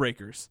restart the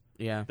breakers,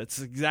 Yeah.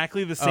 that's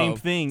exactly the same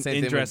thing same in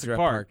thing with Jurassic Jurassic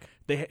Park.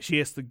 Park. She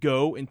has to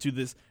go into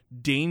this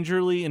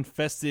dangerously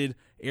infested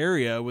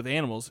area with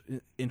animals,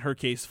 in her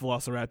case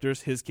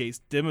velociraptors, his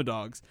case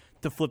demodogs,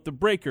 to flip the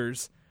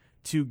breakers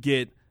to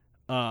get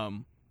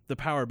the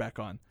power back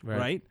on,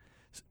 right?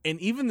 And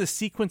even the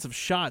sequence of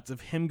shots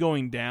of him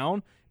going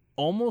down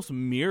almost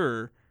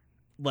mirror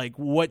like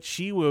what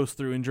she goes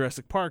through in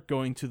Jurassic Park,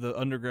 going to the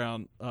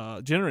underground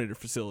generator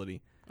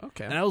facility.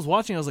 Okay. And I was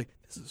watching, I was like,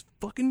 this is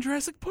fucking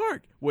Jurassic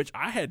Park, which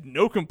I had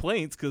no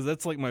complaints because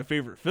that's like my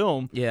favorite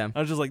film. Yeah. I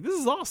was just like, this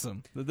is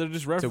awesome that they're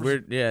just It's a referencing.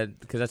 weird, yeah,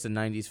 because that's a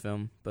 '90s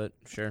film, but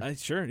sure,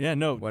 Sure, yeah,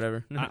 no,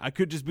 whatever. I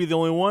could just be the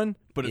only one,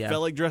 but it Yeah.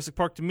 felt like Jurassic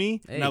Park to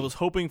me, and I Hey. was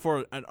hoping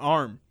for an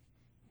arm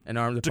An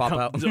arm to pop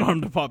out. an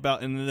arm to pop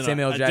out, and then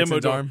Samuel a Jackson's demo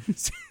dog, arm.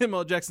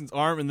 Samuel Jackson's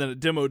arm, and then a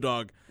demo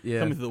dog Yeah.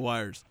 coming through the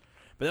wires.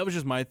 But that was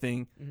just my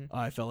thing. Mm-hmm.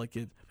 I felt like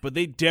it. But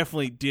they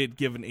definitely did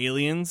give an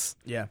Aliens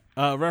Yeah.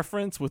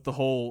 reference with the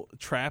whole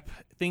trap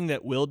thing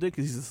that Will did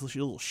because he's this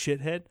little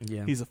shithead.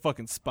 Yeah. He's a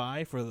fucking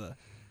spy for the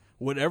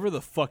whatever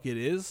the fuck it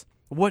is.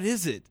 What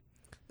is it?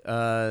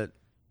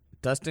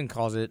 Dustin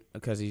calls it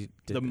because he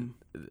did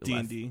The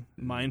D&D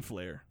Mind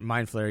Flare.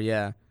 Mind Flare.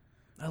 Yeah.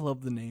 I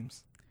love the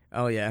names.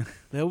 Oh yeah.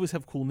 They always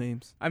have cool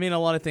names. I mean, a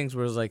lot of things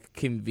were like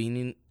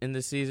convenient in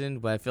this season,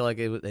 but I feel like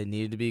it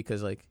needed to be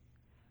because like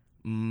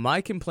my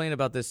complaint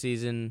about this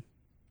season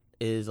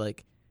is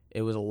like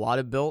it was a lot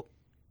of built.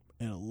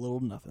 And a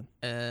little nothing.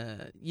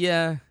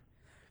 Yeah,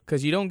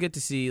 because you don't get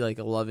to see like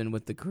 11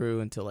 with the crew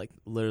until like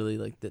literally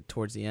like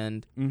towards the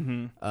end.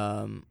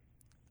 Mm-hmm.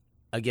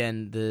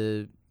 Again,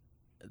 the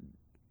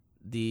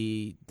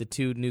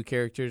two new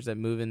characters that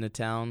move into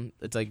town,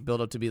 it's like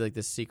built up to be like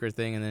this secret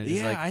thing, and then it's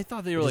Yeah, like I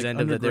thought they were just like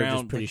ended that they were just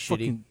underground, pretty like shitty.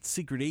 fucking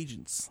secret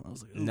agents. I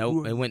was like,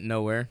 nope, it went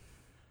nowhere.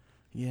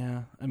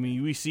 Yeah, I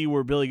mean, we see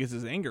where Billy gets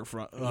his anger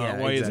from. Yeah,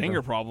 why his exactly.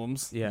 anger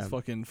problems? Yeah. His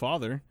fucking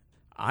father.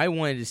 I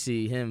wanted to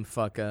see him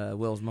fuck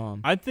Will's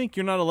mom. I think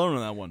you're not alone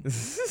on that one,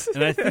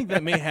 and I think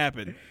that may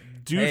happen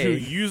due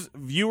to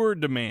viewer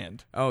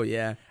demand. Oh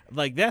yeah,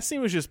 Like that scene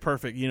was just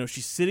perfect. You know,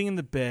 she's sitting in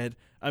the bed.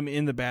 I'm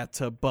in the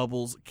bathtub,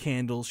 bubbles,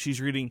 candles. She's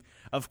reading,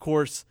 of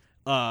course,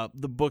 the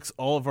books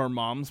all of our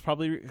moms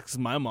probably, because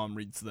my mom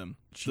reads them.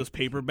 Those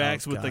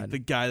paperbacks with like God. the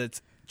guy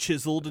that's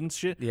chiseled and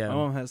shit. Yeah. My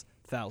mom has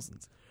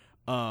thousands.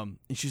 And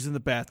she's in the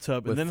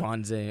bathtub, with and then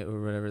Fonzie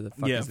or whatever the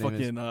fuck his name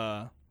fucking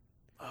is.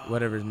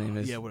 Whatever his name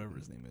is. yeah, whatever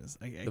his name is.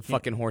 I the can't-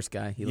 fucking horse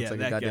guy. He looks Yeah, like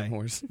a that goddamn guy.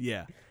 horse.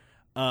 Yeah.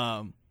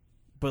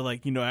 But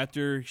like, you know,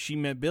 after she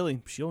met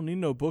Billy, she don't need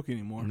no book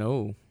anymore.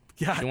 No,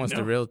 God, she wants no.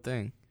 the real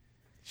thing.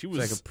 She It's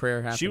was like a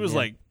prayer happening. she was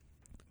yeah.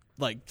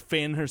 like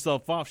fanning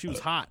herself off. She was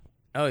hot.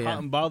 oh yeah. Hot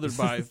and bothered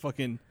by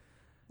fucking.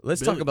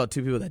 Let's Billy. talk about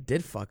two people that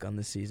did fuck on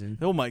this season.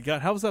 Oh my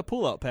god, how was that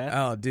pull out, Pat?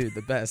 Oh, dude,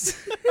 the best.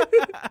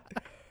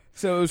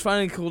 So it was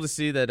finally cool to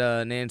see that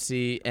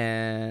Nancy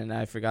and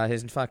I forgot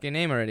his fucking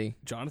name already.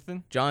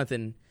 Jonathan,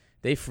 Jonathan,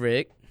 they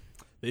frick.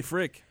 they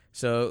frick.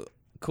 So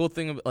cool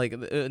thing, like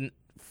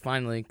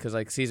finally, because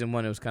like season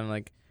 1, it was kind of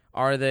like,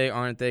 are they?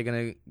 Aren't they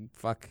gonna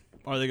fuck?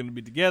 Are they going to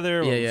be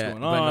together? Yeah, What's yeah.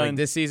 going But on? like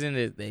this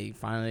season, they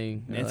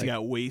finally Nancy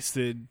got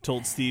wasted.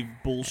 Told Steve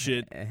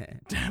bullshit.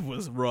 That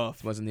was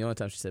rough. Wasn't the only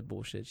time she said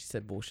bullshit. She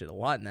said bullshit a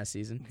lot in that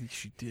season.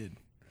 She did.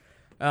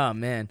 Oh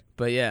man,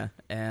 but yeah,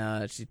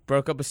 she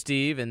broke up with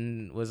Steve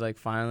and was like,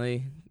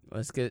 finally,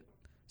 let's get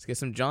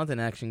some Jonathan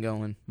action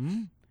going.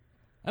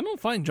 I don't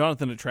find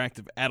Jonathan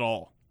attractive at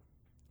all.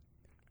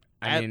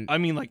 I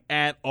mean, like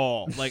at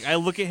all. Like I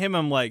look at him,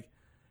 I'm like,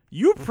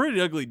 you're a pretty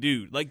ugly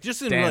dude. Like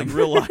just in Damn. like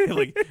real life,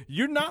 like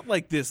you're not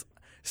like this.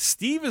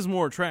 Steve is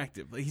more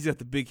attractive. Like he's got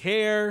the big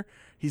hair.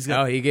 He's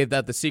got he gave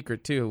that the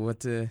secret too. How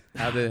to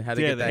yeah, get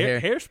the that hair.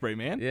 hairspray,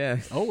 man. Yeah,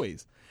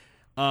 Always.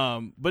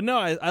 But no,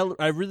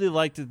 I really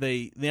liked that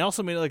they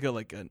also made it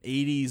like an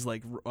 80s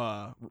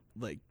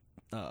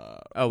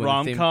the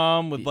rom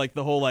com with theme- like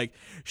the whole like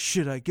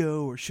should I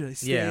go or should I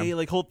stay Yeah.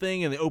 like whole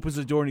thing, and it opens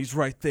the door and he's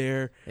right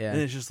there, Yeah.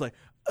 and it's just like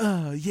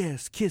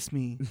yes, kiss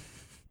me.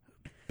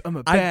 I'm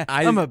a I-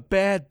 I'm a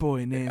bad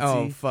boy, Nancy.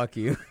 Oh fuck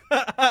you!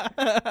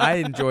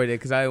 I enjoyed it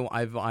because I don't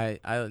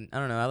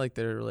know. I like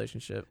their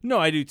relationship. No,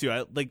 I do too.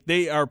 I like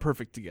they are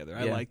perfect together.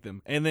 I Yeah. like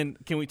them. And then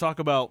can we talk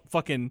about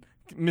fucking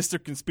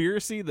Mr.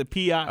 Conspiracy, the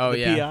PI? Oh, the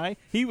yeah. PI.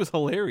 He was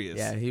hilarious.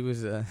 Yeah, he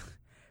was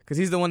because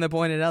he's the one that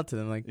pointed out to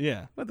them like,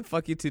 Yeah. what the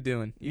fuck you two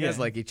doing? You guys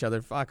Yeah. like each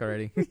other? Fuck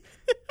already.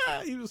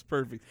 He was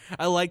perfect.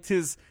 I liked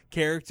his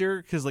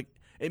character because like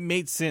it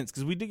made sense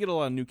because we did get a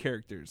lot of new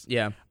characters.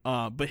 Yeah,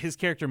 But his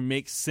character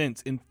makes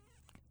sense, and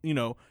you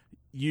know,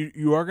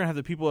 you are gonna have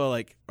the people that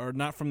like are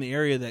not from the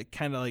area that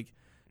kind of like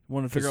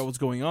want to figure out what's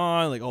going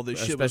on, like all this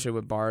shit especially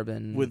with Barb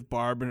and with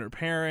Barb and her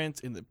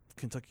parents and the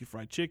Kentucky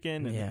Fried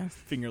Chicken and Yeah.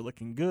 finger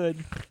looking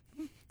good.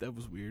 That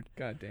was weird.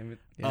 God damn it.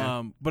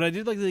 Yeah. But I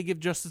did like that they give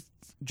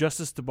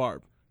justice to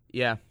Barb.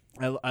 Yeah.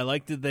 I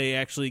liked that they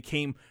actually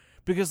came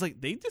because like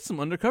they did some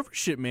undercover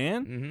shit,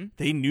 man. Mm-hmm.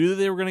 They knew that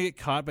they were gonna get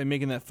caught by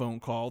making that phone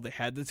call. They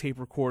had the tape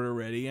recorder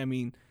ready. I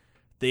mean,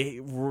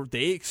 they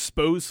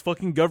exposed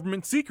fucking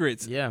government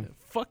secrets. Yeah.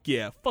 Fuck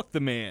the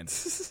man.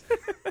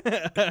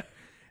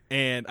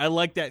 And I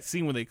like that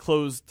scene when they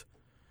closed.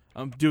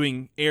 I'm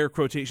doing air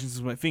quotations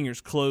with my fingers.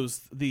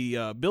 Closed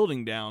the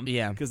building down.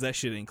 Yeah. because that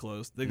shit ain't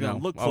closed. They're No. gonna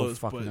look Oh, closed,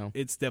 fuck but no.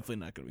 it's definitely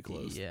not gonna be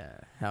closed. Yeah.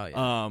 Hell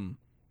yeah.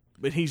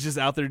 But he's just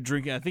out there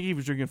drinking. I think he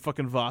was drinking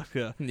fucking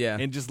vodka. Yeah.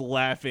 And just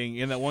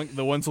laughing. And the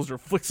one soldier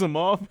flicks him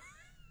off.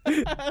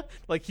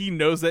 Like he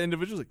knows that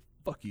individual's like,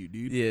 fuck you,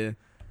 dude. Yeah.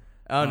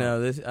 Oh no,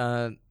 this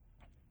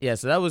yeah,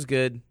 so that was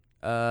good.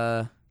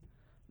 My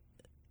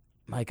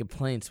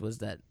complaints was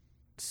that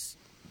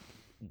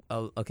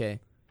okay.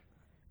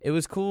 It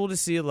was cool to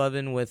see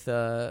 11 with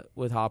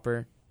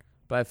Hopper,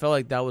 but I felt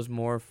like that was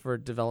more for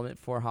development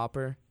for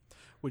Hopper.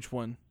 Which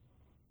one?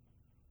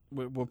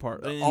 What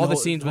part? All the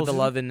scenes with whole season?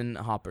 11 and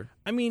Hopper.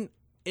 I mean,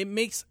 it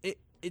makes it.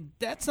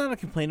 That's not a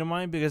complaint of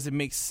mine because it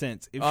makes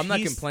sense. If I'm not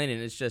he's- complaining.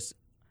 It's just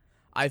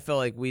I felt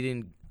like we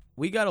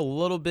we got a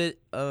little bit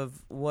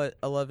of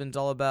what 11's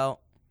all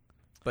about,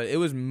 but it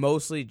was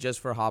mostly just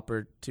for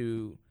Hopper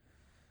to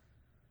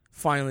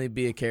finally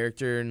be a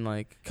character and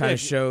like kind of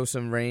show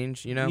some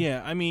range, you know?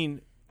 Yeah, I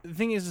mean, the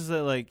thing is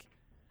that like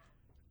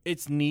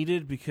it's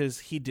needed because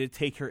he did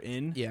take her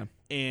in. Yeah.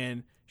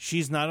 And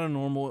she's not a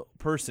normal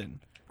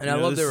person. And I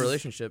love their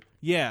relationship.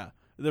 Yeah.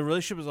 The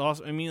relationship is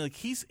awesome. I mean, like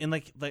he's in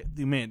like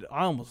man,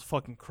 I almost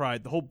fucking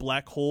cried. The whole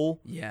black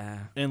hole. Yeah.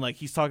 And like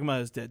he's talking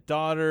about his dead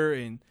daughter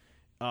and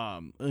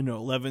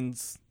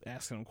Eleven's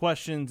asking him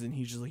questions and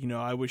he's just like,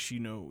 I wish you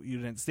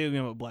didn't have to stay with me.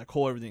 I'm a black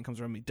hole, everything that comes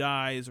around me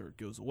dies or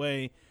goes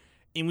away.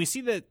 And we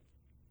see that,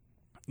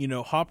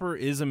 Hopper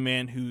is a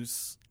man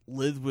who's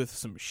lived with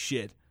some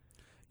shit.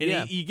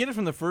 And you get it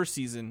from the first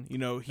season.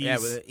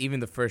 He's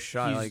even the first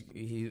shot, like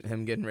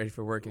him getting ready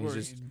for work, and he's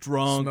just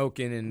drunk,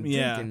 smoking and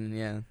drinking.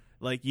 Yeah,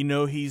 like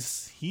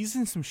he's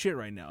in some shit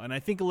right now, and I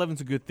think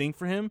 11's a good thing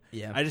for him.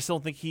 Yeah, I just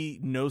don't think he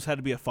knows how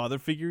to be a father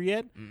figure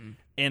yet. Mm-mm.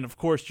 And of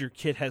course, your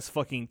kid has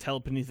fucking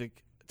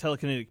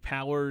telekinetic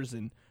powers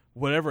and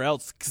whatever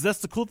else. Because that's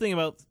the cool thing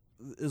about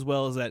as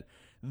well is that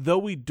though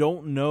we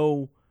don't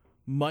know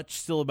much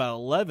still about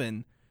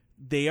 11,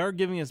 they are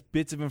giving us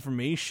bits of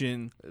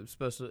information,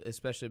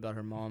 especially about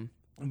her mom,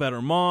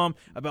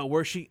 about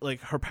where she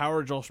her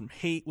power draws from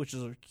hate, which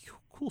is a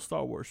cool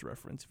Star Wars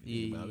reference if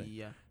you think about it.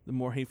 Yeah, the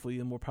more hateful,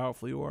 the more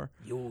powerful you are.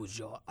 Use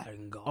your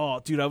anger.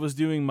 Oh, dude, I was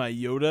doing my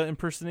Yoda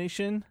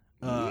impersonation.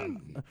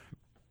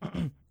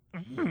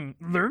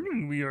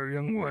 Learning, we are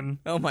young one.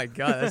 Oh my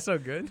god, that's so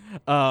good.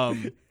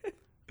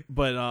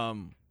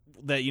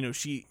 That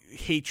she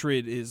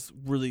hatred is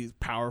really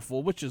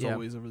powerful, which is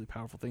always a really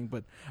powerful thing.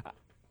 But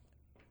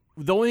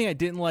the only thing I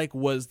didn't like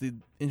was the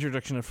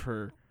introduction of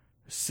her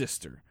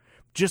sister,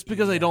 just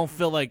because I don't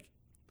feel like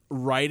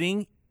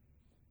writing,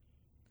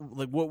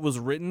 like what was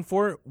written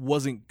for it,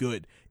 wasn't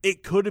good.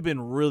 It could have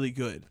been really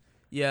good.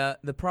 Yeah,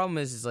 the problem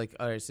is like,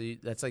 all right, so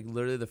that's like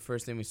literally the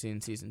first thing we see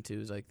in season 2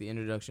 is like the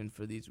introduction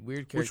for these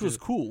weird characters, which was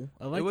cool.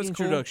 I like the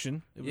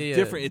introduction. Cool. It was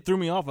different. It threw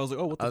me off. I was like,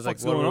 oh, what the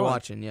fuck's going on? What are we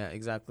watching? Yeah,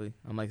 exactly.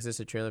 I'm like, is this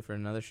a trailer for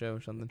another show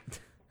or something?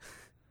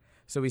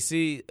 So we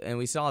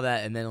saw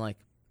that, and then like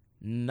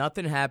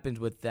nothing happened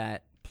with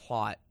that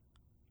plot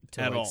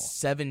at all.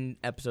 7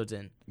 episodes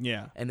in.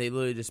 Yeah, and they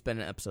literally just spent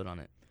an episode on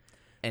it.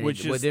 And it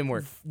didn't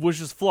work. Which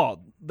is flawed.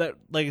 That,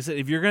 like I said,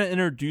 if you're going to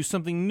introduce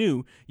something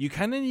new, you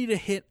kind of need to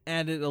hit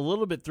at it a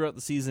little bit throughout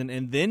the season,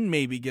 and then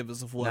maybe give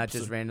us a full episode.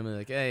 Not just randomly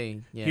like,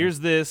 hey,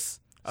 here's this.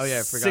 Oh yeah,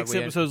 I forgot. 6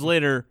 episodes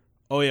later.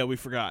 Oh yeah, we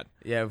forgot.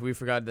 Yeah, we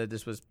forgot that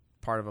this was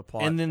part of a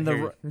plot. And then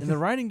the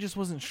writing just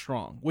wasn't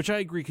strong, which I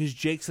agree because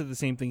Jake said the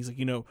same things.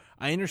 Like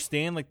I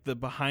understand like the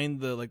behind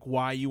the like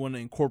why you want to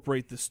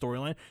incorporate this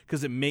storyline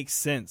because it makes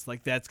sense.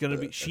 Like that's gonna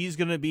be she's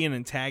gonna be an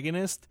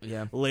antagonist.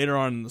 Later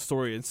on in the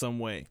story in some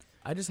way.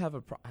 I just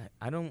have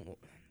I don't.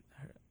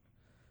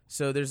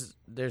 So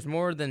there's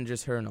more than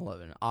just her and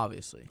 11,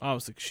 obviously.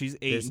 Obviously, she's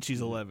 8 and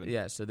she's 11.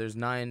 Yeah, so there's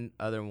 9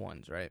 other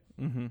ones, right?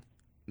 Mm-hmm.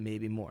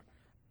 Maybe more.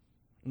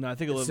 No, I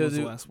think 11 was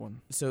the last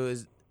one. So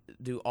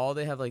do all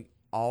they have like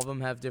all of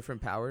them have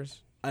different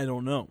powers? I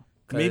don't know.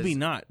 Maybe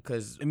not.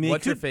 Because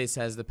What's-Her-Face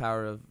has the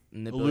power of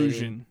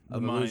manipulating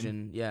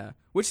illusion. Yeah,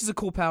 which is a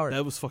cool power.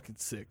 That was fucking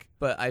sick.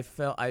 But I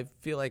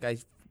feel like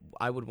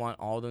I would want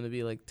all of them to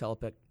be like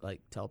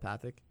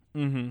telepathic.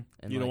 Mm-hmm.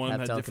 And you don't want to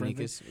have different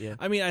things. Yeah.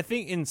 I mean, I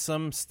think in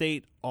some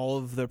state, all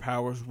of their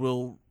powers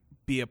will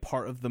be a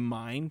part of the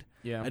mind.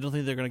 Yeah. I don't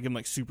think they're going to give them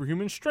like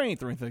superhuman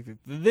strength or anything like that.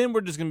 Then we're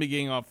just going to be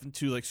getting off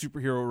into like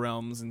superhero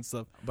realms and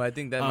stuff. But I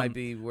think that might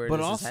be where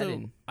this is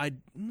heading.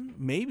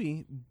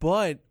 Maybe.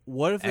 But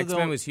what if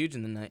X-Men was huge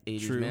in the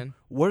 80s, man?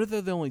 What if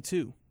they're the only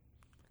 2?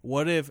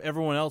 What if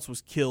everyone else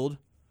was killed?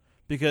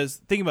 Because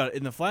think about it,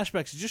 in the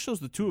flashbacks, it just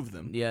shows the 2 of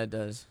them. Yeah, it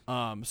does.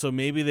 So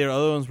maybe their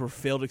other ones were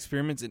failed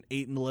experiments, and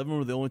 8 and 11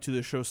 were the only 2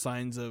 that show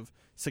signs of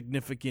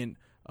significant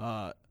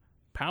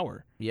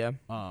power. Yeah.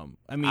 I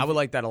mean, I would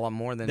like that a lot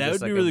more than that.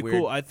 Just would be like really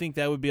cool. I think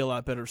that would be a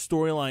lot better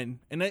storyline,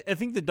 and I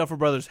think the Duffer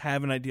Brothers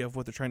have an idea of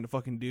what they're trying to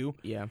fucking do.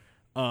 Yeah.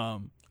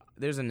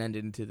 There's an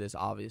ending to this,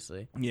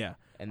 obviously. Yeah.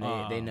 And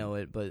they know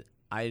it, but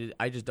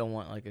I just don't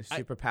want like a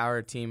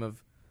superpower team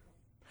of.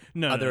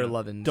 No, other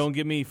 11s. Don't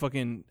give me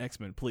fucking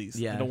X-Men, please.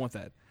 Yeah. I don't want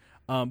that.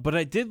 But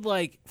I did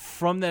like,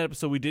 from that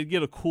episode, we did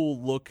get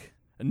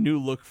a new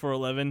look for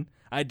 11.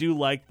 I do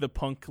like the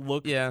punk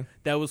look. Yeah.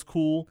 That was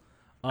cool.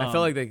 I feel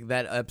like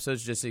that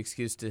episode's just an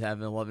excuse to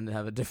have 11 to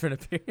have a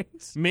different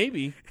appearance.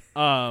 Maybe.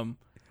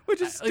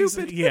 Which is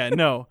stupid. Yeah,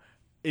 no.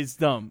 It's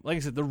dumb. Like I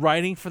said, the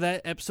writing for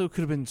that episode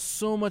could have been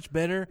so much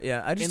better.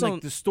 Yeah, I just and don't...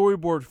 like the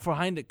storyboard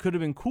behind it could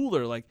have been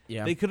cooler. Like,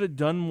 they could have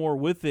done more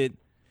with it.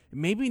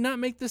 Maybe not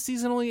make this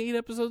season only 8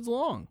 episodes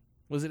long.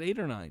 Was it 8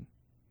 or 9?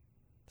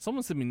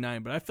 Someone said me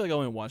 9, but I feel like I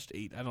only watched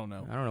 8. I don't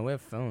know. We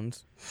have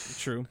phones.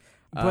 True.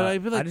 But I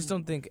feel like I just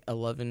don't think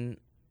 11,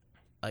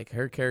 like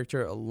her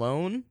character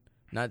alone,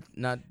 not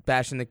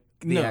bashing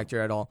the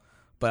actor at all,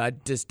 but I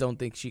just don't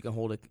think she can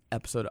hold an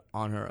episode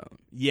on her own.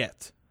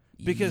 Yet.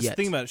 Because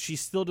think about it, she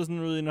still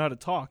doesn't really know how to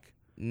talk.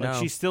 No. Like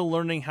she's still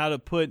learning how to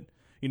put,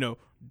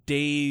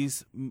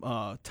 days,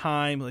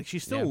 time. Like,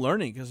 she's still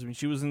learning because, I mean,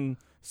 she was in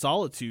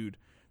solitude.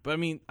 But, I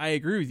mean, I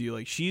agree with you.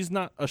 Like, she's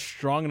not a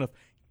strong enough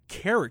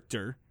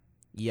character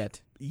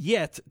yet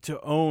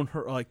to own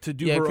her, like, to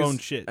do her own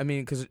shit. I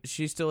mean, because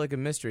she's still like a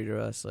mystery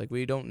to us. Like,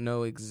 we don't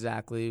know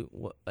exactly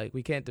what, like,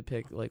 we can't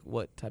depict like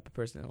what type of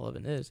person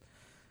Eleven is.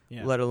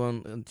 Yeah. Let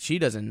alone she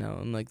doesn't know,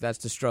 and like that's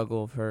the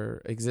struggle of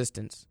her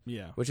existence.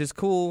 Yeah. Which is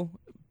cool,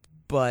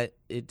 but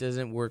it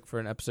doesn't work for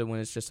an episode when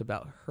it's just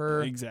about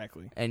her.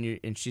 Exactly.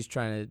 And she's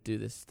trying to do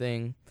this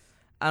thing.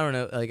 I don't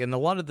know, like, and a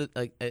lot of the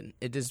like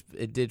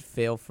it did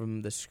fail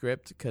from the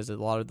script because a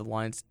lot of the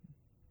lines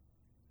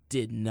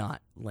did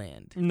not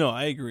land. No,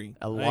 I agree.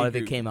 A lot of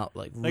it came out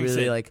like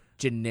really like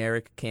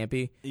generic,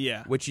 campy.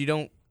 Yeah. Which you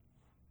don't.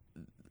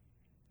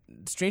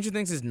 Stranger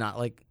Things is not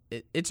like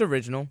it's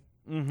original.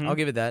 Mm-hmm. I'll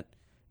give it that.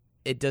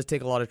 It does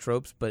take a lot of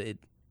tropes, but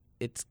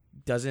it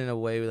does it in a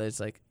way that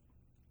it's like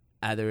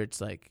either it's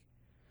like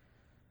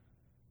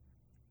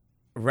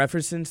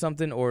referencing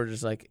something or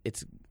just like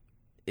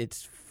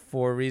it's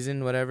for a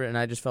reason, whatever. And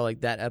I just felt like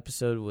that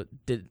episode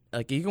did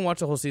like you can watch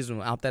the whole season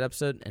without that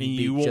episode and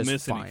you won't just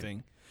miss fine.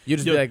 anything. You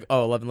just be like,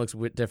 oh, 11 looks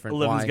different.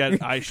 Eleven's Why? got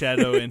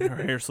eyeshadow and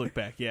her hair slicked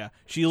back. Yeah,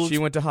 she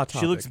went to Hot Topic.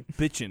 She looks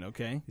bitchin'.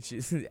 Okay,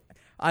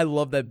 I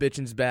love that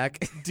bitchin's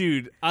back.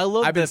 Dude, I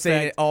love. I've been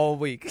saying it all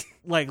week.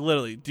 Like,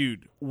 literally,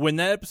 dude, when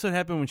that episode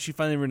happened, when she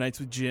finally reunites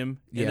with Jim,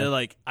 and they're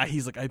like,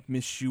 he's like, I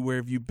miss you. Where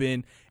have you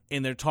been?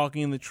 And they're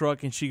talking in the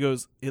truck, and she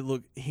goes,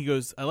 he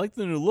goes, I like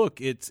the new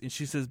look. And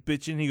she says,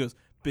 bitchin'. He goes,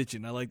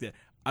 bitchin'. I like that.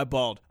 I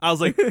bawled. I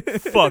was like,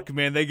 fuck,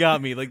 man, they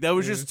got me. Like, that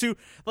was just too,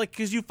 like,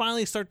 because you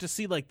finally start to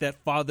see, like, that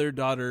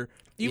father-daughter,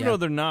 even though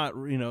they're not,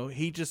 you know,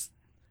 he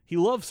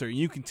loves her.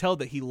 You can tell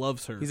that he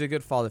loves her. He's a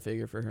good father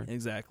figure for her.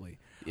 Exactly.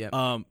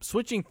 Yeah.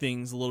 Switching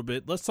things a little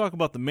bit, let's talk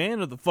about the man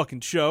of the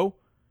fucking show,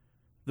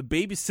 the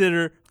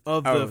babysitter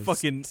of the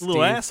fucking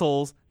little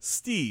assholes,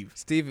 Steve.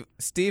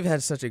 Steve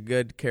had such a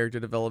good character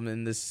development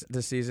in this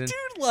season.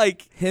 Dude,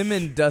 like, him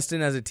and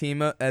Dustin as a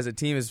team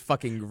is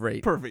fucking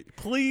great. Perfect.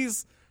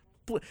 Please,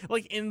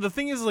 like, and the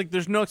thing is, like,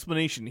 there's no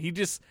explanation. He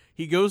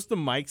goes to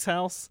Mike's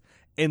house,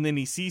 and then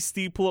he sees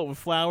Steve pull up with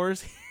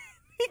flowers.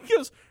 He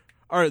goes,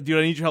 all right, dude,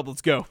 I need your help.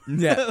 Let's go.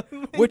 Yeah.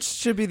 Which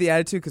should be the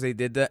attitude because they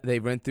did that. They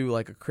went through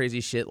like a crazy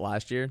shit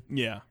last year.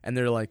 Yeah. And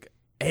they're like,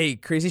 hey,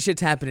 crazy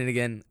shit's happening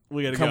again.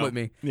 We gotta come go with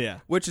me. Yeah.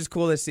 Which is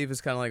cool that Steve is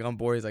kind of like on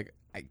board. He's like,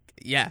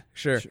 yeah,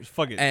 sure.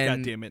 Fuck it.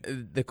 And God damn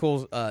it. The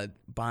cool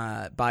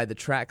by the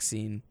track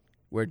scene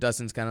where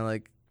Dustin's kind of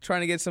like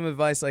trying to get some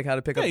advice like how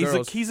to pick up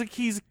girls.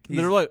 He's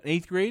they're like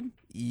 8th grade.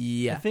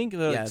 Yeah. I think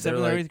they're like 7th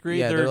or 8th grade.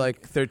 Yeah, they're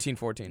like 13,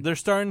 14. They're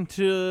starting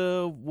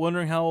to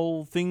wondering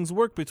how things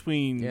work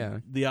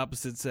between the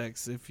opposite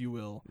sex, if you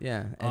will.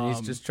 Yeah, and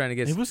he's just trying to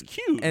get. It was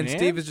cute, and man.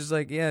 Steve is just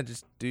like, yeah,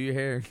 just do your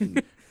hair.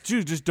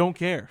 Dude, just don't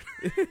care.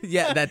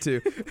 Yeah, that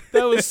too.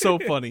 That was so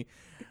funny.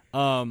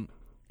 And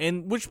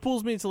which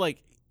pulls me to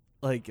like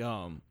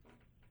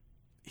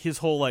his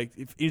whole like,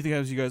 if anything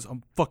happens to you guys,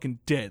 I'm fucking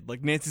dead.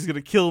 Like, Nancy's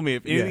gonna kill me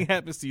if anything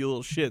happens to you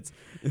little shits.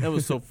 That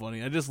was so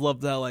funny. I just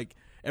loved how like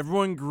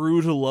everyone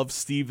grew to love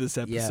Steve this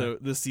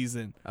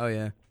season. Oh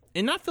yeah,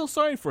 and not feel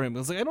sorry for him. I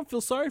was like, I don't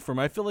feel sorry for him.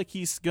 I feel like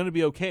he's gonna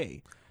be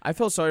okay. I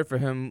felt sorry for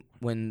him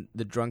when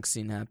the drunk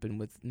scene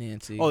happened with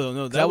Nancy. Oh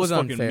no, that was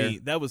fucking unfair.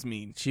 mean. That was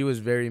mean. She was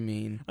very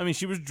mean. I mean,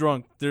 she was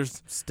drunk.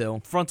 There's still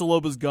frontal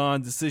lobe is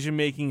gone. Decision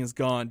making is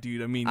gone,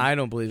 dude. I mean, I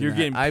don't believe you're in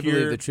getting that. I pure...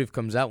 believe the truth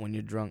comes out when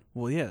you're drunk.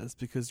 Well, yeah, it's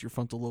because your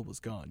frontal lobe is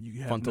gone. You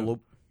have frontal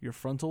lobe. Your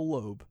frontal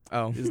lobe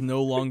is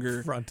no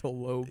longer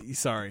frontal lobe.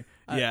 Sorry,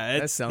 yeah,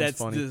 that sounds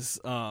funny.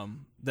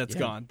 That's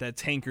gone.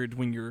 That's hankered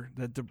when you're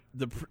the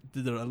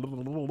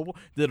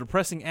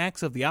depressing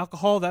acts of the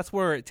alcohol. That's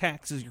where it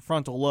taxes your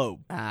frontal lobe.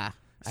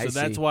 So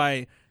that's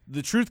why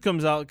the truth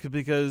comes out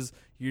because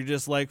you're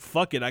just like,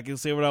 fuck it, I can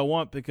say what I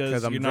want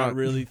because you're not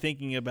really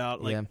thinking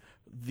about like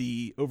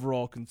the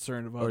overall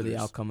concern of others or the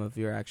outcome of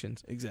your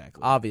actions.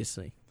 Exactly,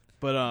 obviously.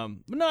 But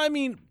no, I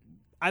mean,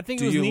 I think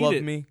it was needed. Do you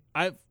love me?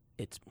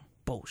 It's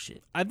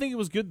bullshit. I think it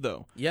was good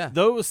though. Yeah,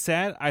 though it was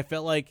sad. I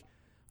felt like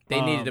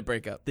they needed to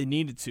break up. They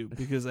needed to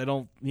because they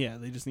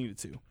just needed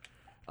to.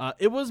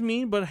 It was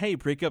mean, but hey,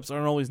 breakups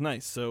aren't always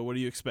nice. So what do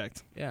you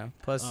expect? Yeah.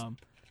 Plus,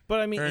 but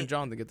I mean, her and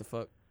John to get the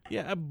fuck.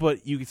 Yeah,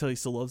 but you can tell he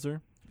still loves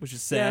her, which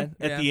is sad.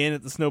 Yeah, at the end,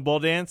 at the snowball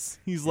dance,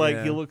 he's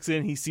like, he looks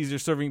in, he sees her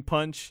serving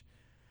punch,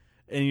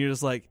 and you're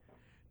just like,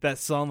 that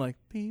song, like,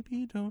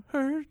 baby, don't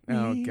hurt me.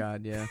 Oh,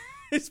 God, yeah.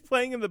 It's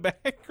playing in the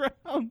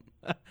background.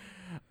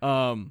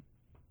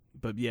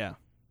 But yeah,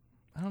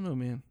 I don't know,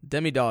 man.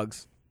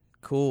 Demi-dogs.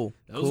 Cool.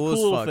 That was a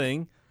cool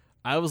thing.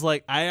 I was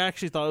like, I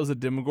actually thought it was a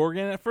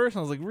Demogorgon at first.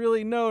 I was like,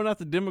 really? No, not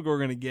the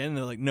Demogorgon again. And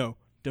they're like, no,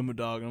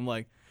 Demodog. And I'm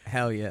like,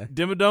 hell yeah.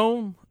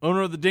 Dimmadome,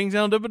 owner of the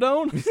Dingtown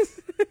Dimmadome.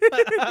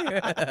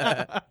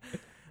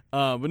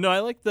 But no, I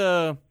like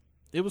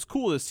it was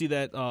cool to see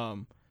that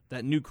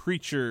that new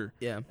creature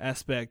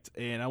aspect,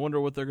 and I wonder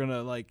what they're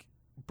gonna like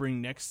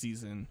bring next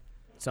season.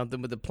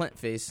 Something with the plant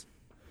face.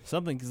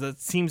 Something, because that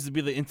seems to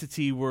be the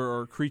entity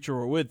or creature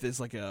we're with is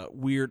like a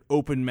weird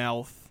open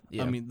mouth.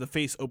 Yeah. I mean, the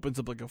face opens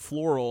up like a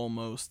floral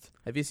almost.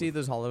 Have you seen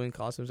those Halloween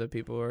costumes that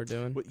people are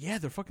doing? But yeah,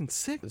 they're fucking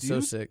sick, It's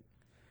dude. so sick.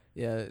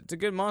 Yeah, it's a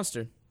good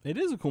monster. It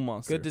is a cool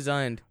monster. Good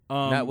designed.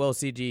 Not well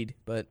CG'd,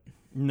 but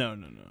No.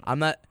 I'm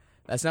not.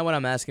 That's not what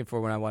I'm asking for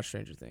when I watch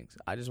Stranger Things.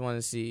 I just want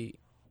to see.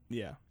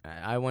 Yeah.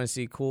 I want to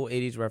see cool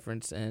 '80s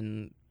reference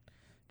and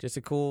just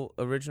a cool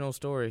original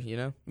story. You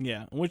know.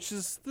 Yeah, which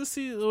just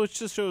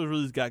shows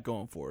really got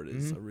going for it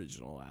is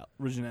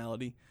Mm-hmm.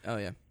 originality. Oh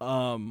yeah.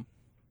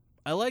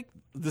 I like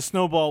the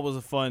snowball was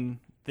a fun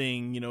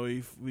thing. You know,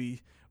 it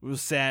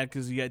was sad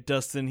because you got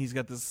Dustin. He's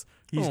got this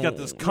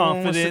confidence. No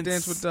one wants to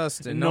dance with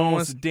Dustin. No one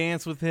wants to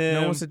dance with him. No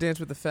one wants to dance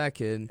with the fat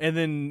kid. And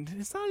then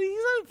he's not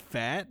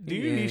fat,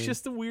 dude. Yeah. He's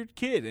just a weird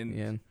kid, and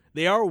Yeah.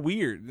 they are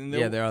weird. And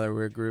Yeah, they're other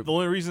weird group. the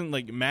only reason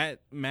like Max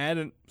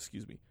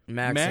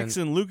Max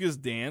and Lucas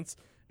dance,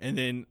 and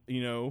then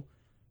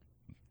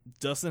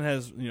Dustin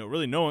has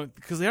really no one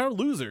because they are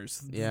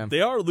losers. Yeah.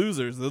 They are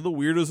losers. They're the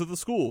weirdos of the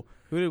school.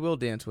 Who did Will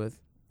dance with?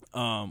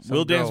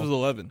 Will dance girl. with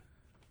 11.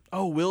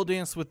 Oh, Will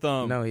danced with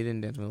No, he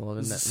didn't dance with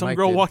 11. some Mike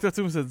girl did. walked up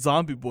to him and said,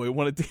 "Zombie boy,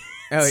 want to dance?"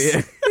 Oh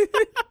yeah.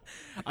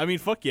 I mean,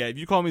 fuck yeah! If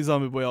you call me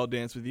Zombie boy, I'll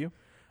dance with you.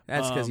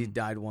 That's because he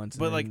died once.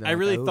 But and like, then I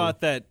really oh,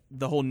 thought that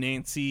the whole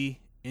Nancy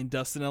and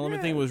Dustin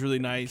element thing was really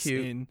nice.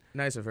 Cute. And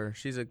nice of her.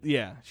 She's a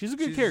yeah, she's a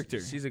good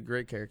character. She's a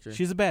great character.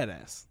 She's a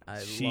badass. I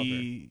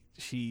love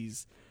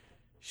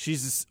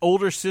She's his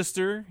older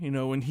sister.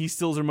 When he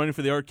steals her money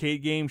for the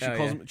arcade game, she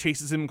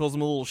chases him and calls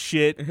him a little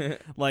shit.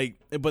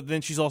 But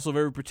then she's also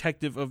very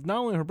protective of not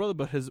only her brother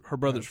but her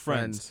brother's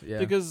friends. Yeah.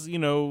 Because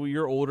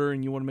you're older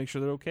and you want to make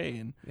sure they're okay.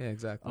 And yeah,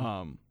 exactly.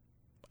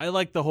 I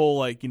like the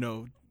whole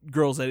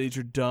girls that age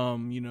are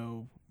dumb.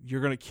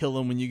 You're gonna kill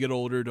them when you get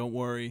older. Don't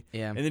worry.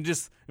 Yeah. And then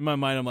just in my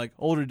mind, I'm like,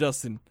 older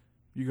Dustin,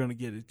 you're gonna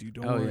get it, dude.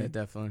 Don't Oh worry. yeah,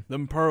 definitely.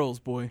 Them pearls,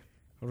 boy.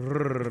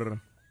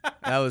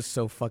 That was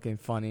so fucking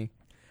funny.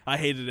 I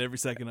hated every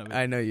second of it.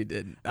 I know you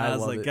did. I was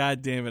love like, it.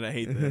 God damn it, I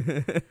hate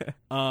that.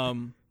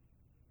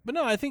 But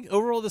no, I think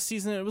overall this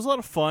season it was a lot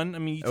of fun. I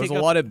mean, There was a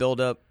lot of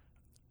build up.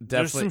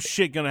 There's Definitely. some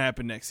shit gonna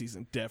happen next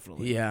season,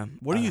 definitely. Yeah.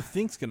 What do you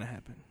think's gonna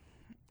happen?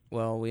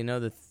 Well, we know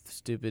the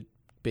stupid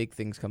big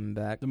thing's coming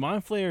back. The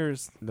Mind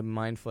Flayers. The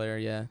Mind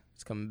Flayer, yeah,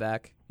 it's coming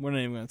back. We're not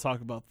even gonna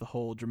talk about the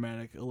whole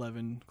dramatic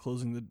 11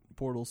 closing the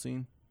portal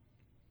scene.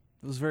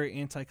 It was very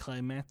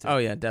anticlimactic. Oh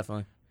yeah,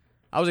 definitely.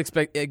 I was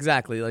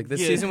exactly like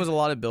this Yeah. season was a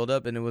lot of build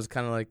up, and it was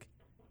kind of like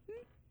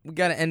we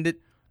gotta end it.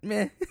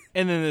 Meh.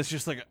 And then it's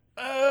just like,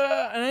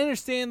 and I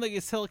understand like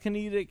it's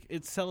telekinetic,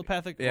 it's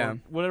telepathic, Yeah. or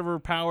whatever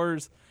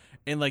powers,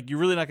 and like you're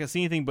really not gonna see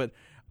anything. But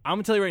I'm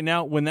gonna tell you right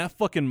now, when that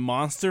fucking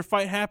monster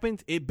fight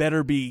happens, it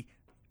better be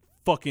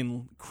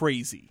fucking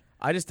crazy.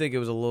 I just think it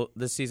was a little.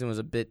 This season was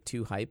a bit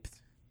too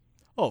hyped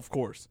Oh, of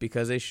course.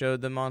 because they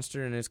showed the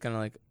monster, and it's kind of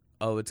like,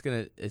 oh, it's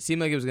gonna. It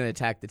seemed like it was gonna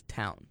attack the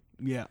town,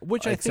 Yeah,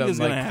 which I like think some is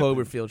gonna like happen.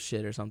 Cloverfield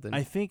shit or something.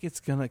 I think it's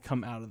gonna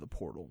come out of the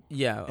portal.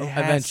 Yeah, It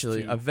has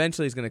eventually. to.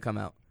 Eventually, it's gonna come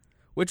out,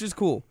 which is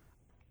cool.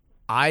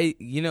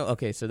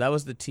 Okay, so that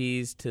was the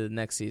tease to the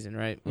next season,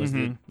 right? Was The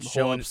the whole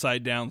showing?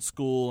 upside down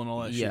school and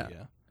all that Yeah. shit.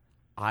 Yeah.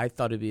 I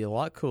thought it'd be a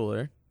lot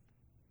cooler.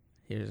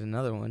 Here's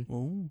another one.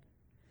 Oh,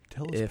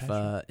 tell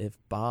us, If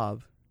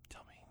Bob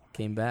tell me.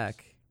 came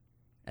back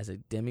as a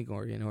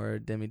demigorgon or a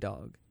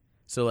demidog,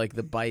 so like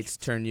the bites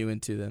turn you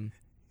into them.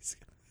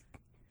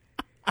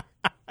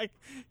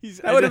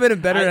 That would have been a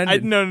better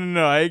ending.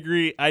 No. I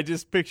agree. I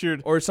just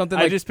pictured, Or something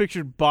I like, just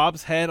pictured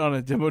Bob's head on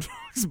a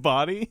Demodog's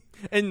body,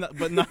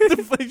 but not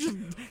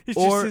the. It's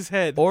just his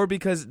head. or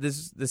because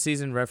the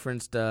season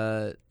referenced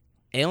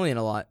Alien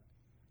a lot.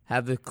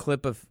 Have the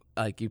clip of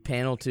like you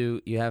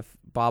have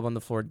Bob on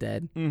the floor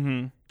dead,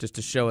 just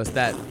to show us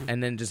that,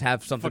 and then just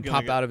have something Fucking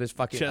pop like a out of his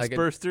fucking chest like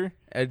burster,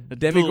 a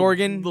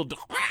demigorgon.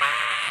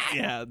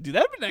 Yeah, dude,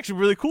 that'd been actually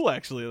really cool.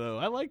 Actually, though,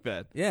 I like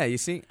that. Yeah, you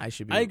see, I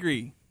should be. I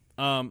agree.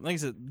 Like I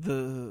said,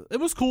 it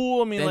was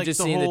cool. I mean, Then like just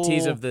the seeing whole, the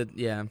tease of the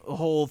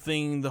whole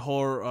thing, the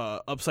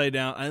whole upside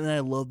down, and I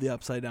love the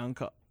upside down.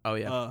 Oh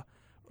yeah,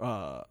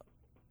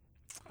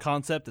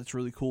 Concept. That's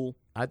really cool,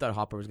 I thought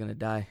Hopper was gonna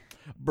die.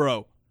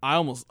 bro. I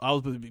was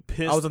going to be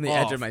pissed. I was on the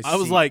off. edge of my I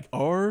was seat. like,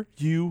 "Are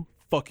you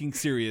fucking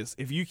serious?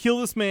 If you kill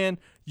this man,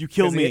 you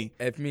kill 'Cause me."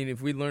 I mean,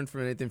 if we learned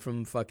from anything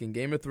from fucking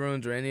Game of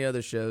Thrones or any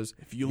other shows,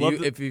 If you love,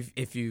 if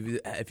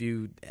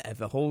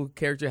a whole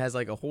character has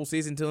like a whole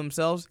season to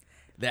themselves,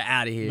 they're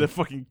out of here. they're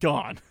fucking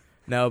gone.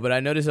 No, but I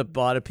noticed a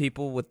lot of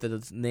people with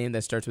the name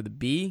that starts with a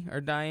B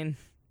are dying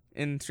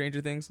in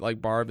Stranger Things,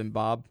 like Barb and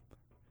Bob.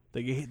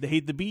 They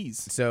hate the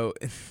bees. So,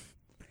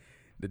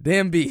 the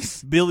damn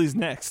bees. Billy's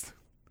next.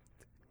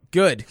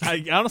 Good.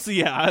 I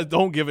honestly, I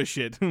don't give a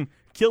shit.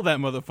 Kill that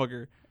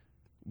motherfucker.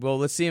 Well,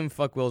 let's see him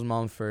fuck Will's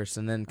mom first,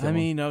 and then kill I him.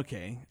 mean,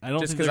 okay. I don't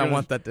Just think because they're I gonna-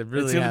 want that to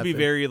really it's gonna happen. be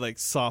very like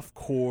soft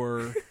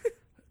core,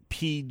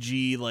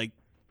 PG like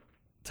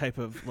type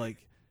of like.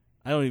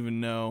 I don't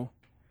even know.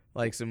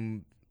 like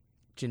some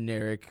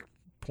generic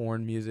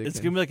porn music. It's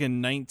and gonna be like a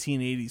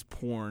 1980s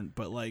porn,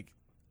 but like,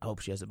 I hope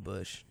she has a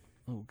bush.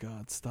 Oh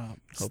God, stop.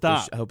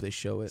 I hope they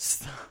show it.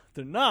 Stop.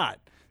 They're not.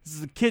 This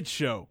is a kid's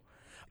show.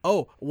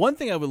 Oh, one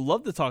thing I would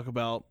love to talk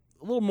about,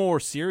 a little more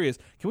serious.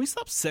 Can we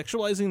stop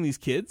sexualizing these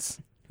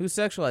kids? Who's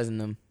sexualizing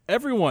them?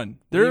 Everyone.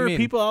 What do There you are mean?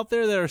 people out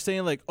there that are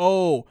saying like,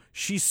 "Oh,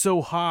 she's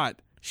so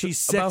hot.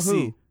 She's About sexy."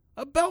 who?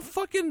 About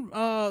fucking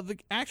the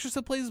actress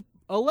that plays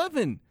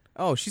 11.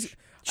 Oh, She's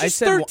I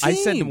said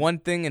 13. one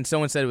thing and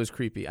someone said it was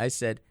creepy. I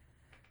said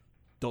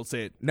Don't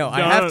say it. No,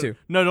 I have to.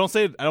 No, don't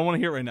say it. I don't want to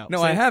hear it right now. No,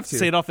 Say I it. have to.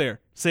 Say it off air.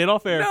 Say it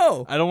off air.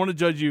 No. I don't want to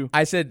judge you.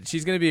 I said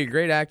she's gonna be a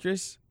great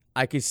actress.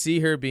 I could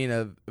see her being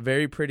a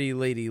very pretty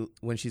lady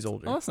when she's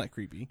older. Oh, that's not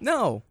creepy.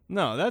 No,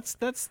 No, that's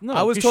no.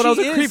 I was 'cause told I was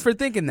she a is- creep for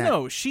thinking that.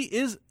 No, she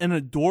is an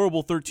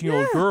adorable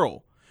 13-year-old Yeah.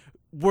 girl.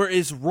 Where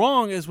it's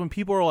wrong is when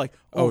people are like,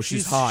 "Oh,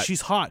 she's hot." She's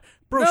hot,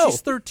 bro. No.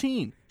 She's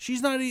 13.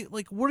 She's not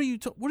like. What are you?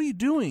 What are you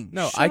doing?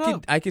 No, Shut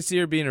up. I could see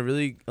her being a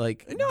really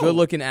No. good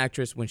looking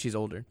actress when she's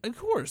older. Of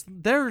course,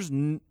 there's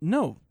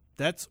no.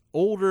 That's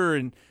older,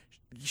 and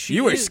she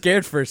You were is-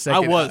 scared for a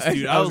second. I was,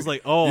 dude. I was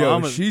like, oh, yo,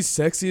 I'm a, she's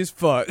sexy as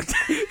fuck.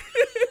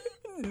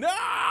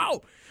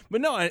 no,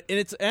 but no, and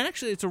it's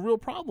actually it's a real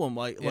problem.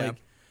 Like, Yeah.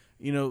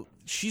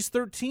 she's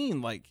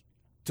 13. Like,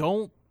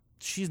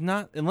 she's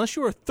not unless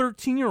you're a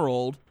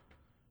 13-year-old,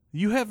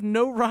 you have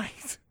no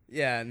right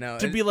yeah, no.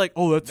 to be like,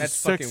 oh, that's a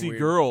that's fucking sexy weird.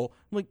 girl.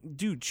 I'm like,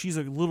 dude, she's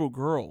a little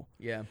girl.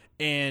 yeah.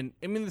 And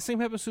I mean, the same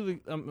happens to the.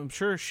 I'm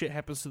sure shit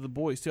happens to the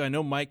boys too. I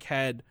know Mike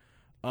had,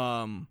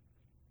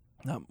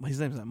 his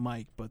name's not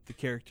Mike, but the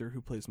character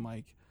who plays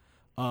Mike,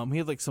 he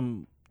had like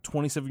some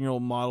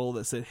 27-year-old model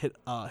that said hit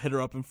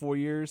her up in 4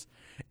 years,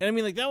 and I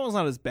mean, like that one's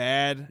not as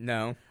bad.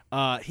 No.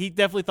 He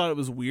definitely thought it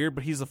was weird,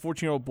 but he's a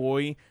 14-year-old boy,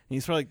 and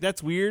he's probably like,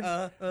 that's weird.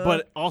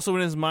 But also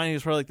in his mind,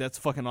 he's probably like, that's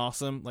fucking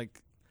awesome.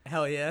 Like,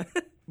 Hell yeah.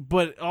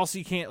 but also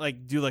you can't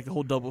like do like the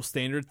whole double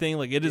standard thing.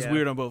 Like it is Yeah.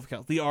 weird on both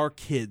accounts. They are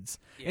kids,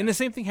 and the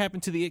same thing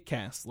happened to the It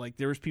cast. Like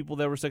there was people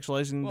that were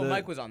sexualizing Well, the.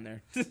 Mike was on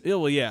there. Yeah,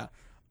 well, yeah.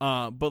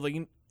 But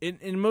like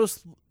in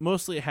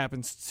mostly it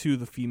happens to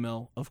the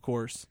female, of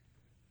course.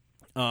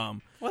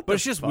 What But the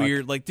it's just fuck?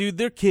 weird. Like, dude,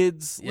 they're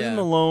kids. Leave Yeah. them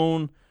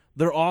alone.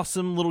 They're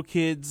awesome little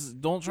kids.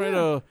 Don't try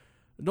to.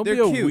 Don't They're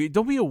be a cute.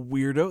 don't be a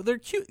weirdo. They're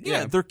cute. Yeah,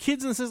 Yeah. they're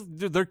kids in the sense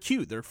they're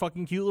cute. They're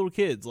fucking cute little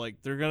kids.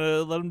 Like they're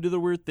gonna let them do their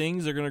weird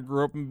things. They're gonna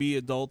grow up and be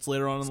adults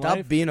later on in Stop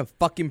life. being a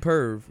fucking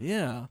perv.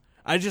 Yeah,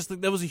 I just think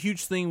that was a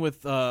huge thing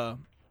with that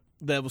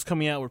was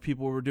coming out where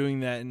people were doing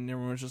that, and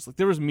everyone was just like,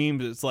 there was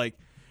memes. It's like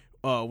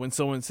when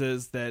someone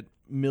says that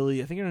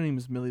Millie, I think her name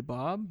is Millie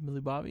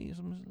Bobby. Or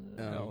something.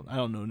 Oh. I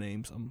don't know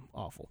names. I'm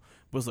awful.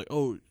 But it's like,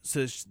 oh,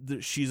 says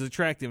she's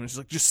attractive, and she's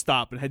like, just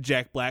stop, and had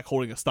Jack Black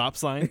holding a stop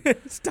sign.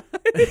 Stop.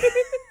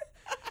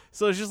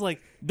 So it's just like,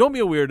 don't be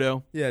a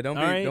weirdo. Yeah, don't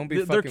be All right? don't be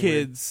They're fucking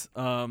weird. kids.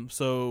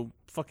 So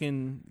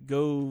fucking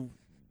go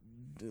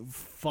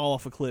fall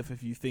off a cliff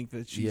if you think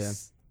that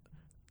she's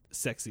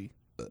sexy,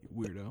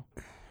 weirdo.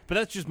 But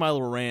that's just my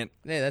little rant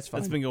Yeah, that's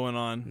fine. that's been going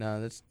on. No,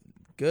 that's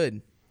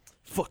good.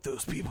 Fuck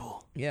those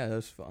people. Yeah,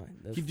 that's fine.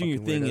 Those Keep doing your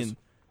fucking thing weirdos.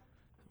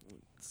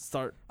 and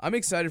start. I'm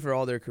excited for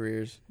all their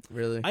careers.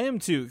 Really, I am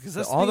too, because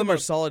all of them are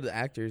solid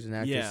actors and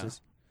Yeah.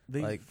 actresses.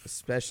 Like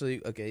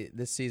especially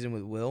this season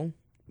with Will,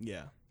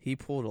 yeah. he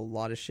pulled a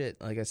lot of shit.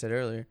 Like I said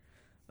earlier,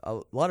 a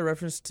lot of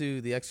reference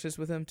to The Exorcist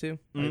with him too.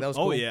 Like, that was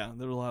cool. Oh yeah,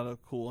 there were a lot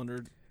of cool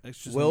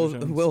extras.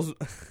 Will's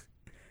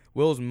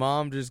Will's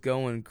mom just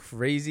going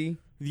crazy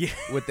yeah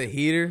with the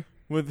heater.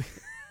 with.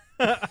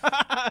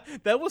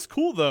 That was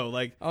cool though.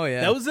 Like, Oh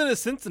yeah, that was in a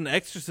sense an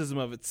exorcism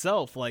of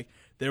itself. Like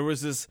there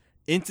was this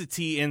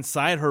entity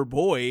inside her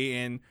boy,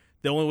 and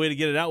the only way to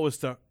get it out was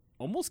to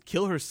almost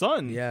kill her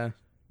son. yeah.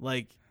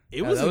 Like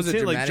it Yeah, was that was a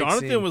insane. Like dramatic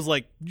Jonathan scene. was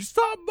like, "You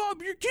stop, Mom!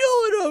 You're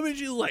killing him!" And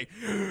she's like,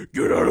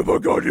 "Get out of my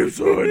goddamn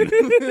son!"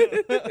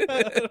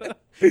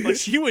 Like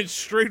she went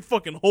straight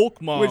fucking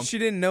Hulk mom. Which she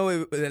didn't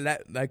know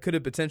that could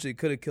have potentially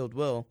killed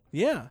Will,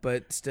 Yeah,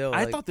 but still,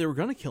 I thought they were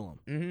gonna kill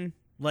him.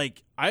 hmm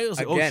Like I was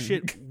like, Again. "Oh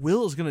shit,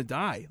 Will is gonna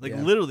die!" Like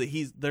Yeah.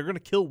 literally, they're gonna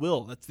kill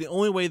Will. That's the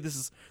only way this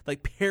is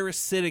like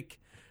parasitic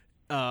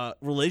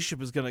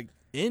relationship is gonna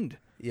end.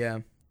 yeah.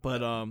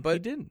 But he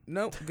didn't.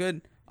 No,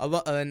 good.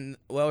 And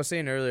what I was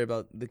saying earlier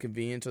about the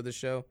convenience of the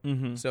show.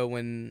 Mm-hmm. So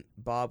when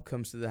Bob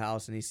comes to the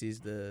house and he sees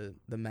the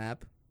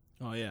map,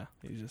 Oh yeah,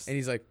 he just. and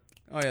he's like,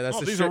 "Oh yeah, that's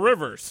the these shape. are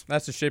rivers.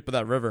 That's the shape of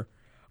that river."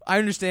 I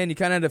understand you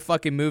kind of had to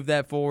fucking move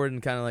that forward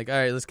and kind of like, all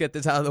right, let's get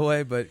this out of the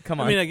way. But come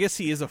on, I mean, I guess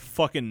he is a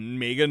fucking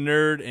mega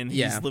nerd, and he's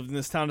Yeah. lived in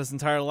this town his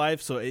entire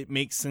life, so it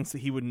makes sense that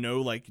he would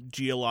know like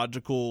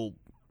geological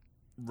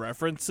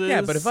references.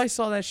 yeah. But if I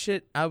saw that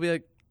shit, I'd be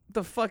like, "What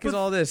the fuck is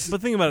all this?"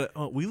 But think about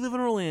it. We live in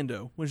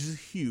Orlando, which is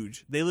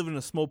huge. They live in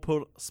a small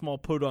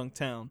podunk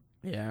town.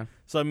 yeah,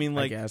 So I mean,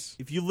 I like, guess.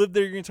 if you lived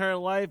there your entire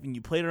life and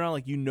you played around,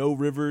 like, you know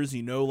rivers,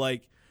 you know,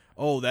 like,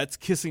 oh, that's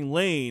Kissing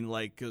Lane,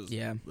 like, 'cause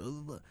Yeah. blah,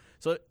 blah, blah.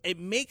 So it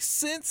makes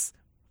sense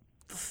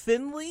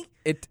thinly.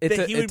 It's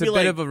that he would it's a be bit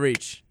like, of a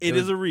reach. It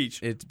is a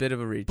reach. It's a bit of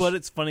a reach. But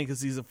it's funny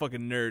because he's a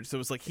fucking nerd, so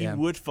it's like he Yeah.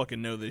 would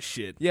fucking know this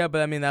shit. Yeah,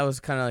 but I mean, that was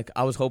kind of like,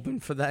 I was hoping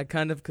for that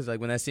kind of, because like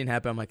when that scene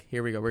happened, I'm like,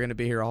 here we go. We're going to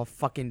be here all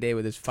fucking day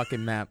with this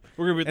fucking map.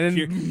 We're gonna be And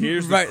then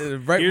here's right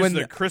here's when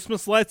the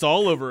Christmas lights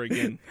all over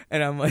again.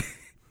 and I'm like,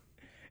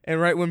 and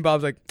right when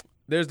Bob's like,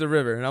 there's the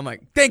river. And I'm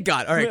like, thank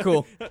God. All right,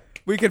 cool.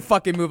 We can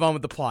fucking move on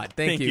with the plot.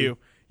 Thank you.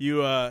 You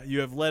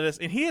have led us,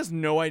 and he has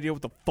no idea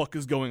what the fuck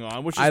is going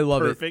on, which is I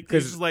love it, perfect.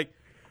 'cause- He's just like,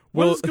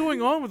 what well- is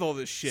going on with all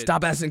this shit?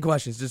 Stop asking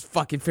questions. Just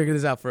fucking figure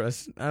this out for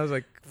us. I was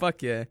like,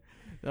 fuck yeah.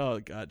 Oh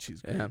God,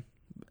 she's great.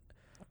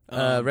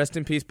 Yeah. Rest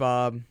in peace,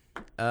 Bob.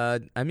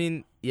 I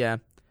mean, yeah.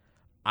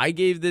 I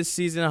gave this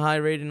season a high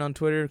rating on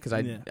Twitter because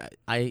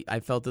I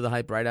fell to the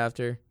hype right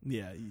after.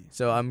 Yeah.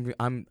 So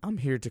I'm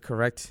here to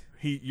correct.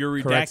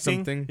 You're Correct redacting.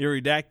 something.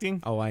 You're redacting.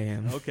 Oh, I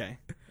am. Okay.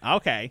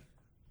 Okay.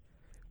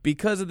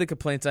 Because of the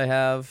complaints I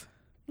have,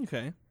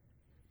 Okay.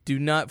 do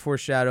not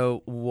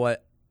foreshadow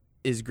what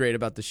is great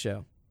about the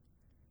show.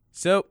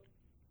 So,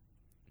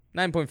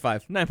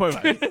 9.5.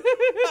 9.5.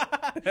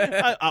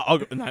 I'll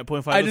go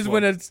 9.5. I just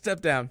went a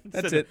step down.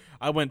 That's it.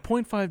 I went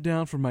 0.5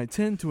 down from my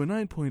 10 to a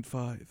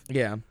 9.5.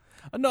 Yeah.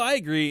 No, I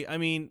agree. I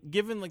mean,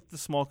 given like the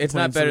small It's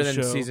not complaints better of the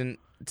than show,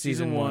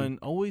 season one.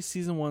 Always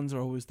season ones are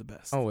always the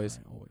best. Always.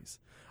 Right, always.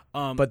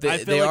 But I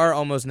feel they like- are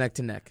almost neck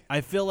to neck.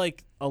 I feel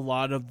like a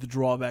lot of the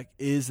drawback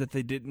is that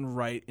they didn't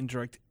write and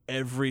direct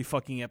every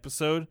fucking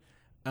episode,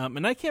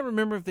 and I can't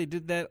remember if they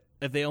did that.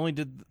 If they only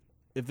did,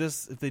 if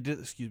they did.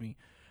 Excuse me,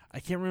 I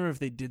can't remember if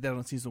they did that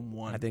on season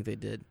one. I think they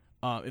did.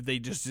 If they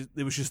just,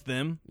 it was just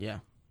them. Yeah.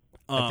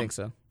 I think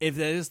so. If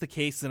that is the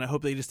case, then I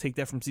hope they just take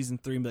that from season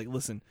 3 and be like,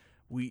 listen,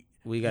 We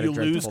got to you direct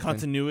the lose whole thing.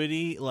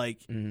 continuity, like,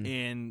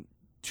 and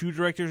 2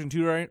 directors and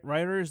 2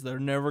 writers, they're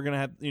never gonna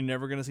have. You're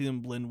never gonna see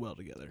them blend well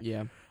together.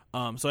 Yeah.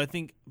 So I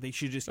think they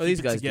should just Well, keep these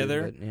it guys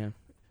together. do, but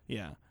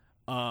yeah.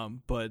 Yeah.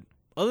 But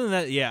other than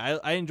that, yeah,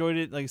 I enjoyed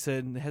it. Like I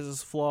said, it has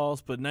its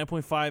flaws, but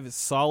 9.5 is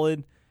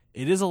solid.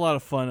 It is a lot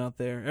of fun out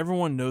there.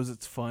 Everyone knows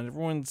it's fun.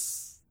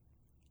 Everyone's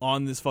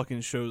on this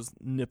fucking show's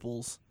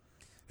nipples.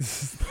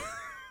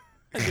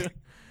 Do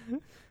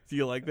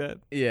you like that?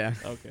 Yeah.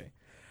 Okay.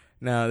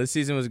 No, this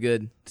season was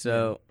good.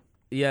 So,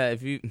 yeah,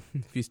 if you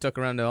stuck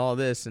around to all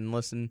this and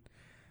listened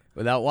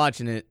without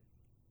watching it,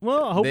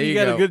 Well, I hope There you you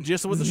got go. a good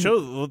gist of what the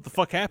show, what the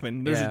fuck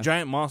happened. There's Yeah. a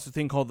giant monster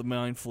thing called the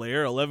Mind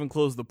Flayer. 11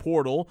 closed the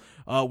portal.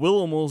 Will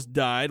almost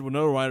died.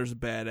 Winona Ryder's a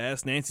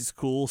badass. Nancy's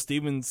cool.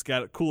 Steven's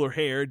got cooler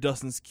hair.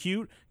 Dustin's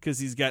cute because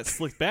he's got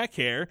slicked back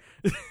hair.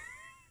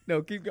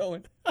 no, keep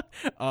going.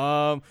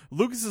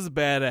 Lucas is a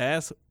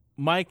badass.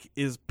 Mike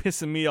is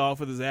pissing me off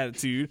with his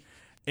attitude.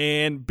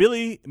 And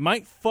Billy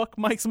might fuck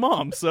Mike's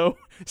mom. So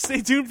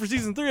stay tuned for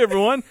season 3,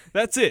 everyone.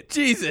 That's it.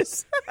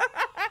 Jesus.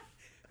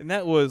 And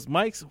that was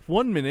Mike's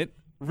 1 minute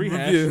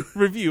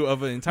review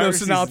of an entire No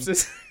season.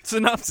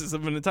 Synopsis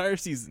of an entire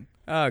season.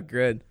 Oh,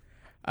 good.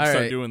 All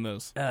Start right. doing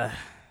those.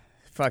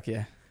 Fuck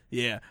yeah.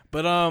 Yeah.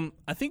 But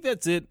I think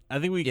that's it. I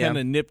think we Yeah. kind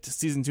of nipped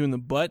season 2 in the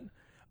butt.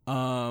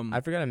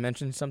 I forgot to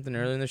mention something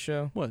earlier in the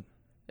show. What?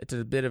 It's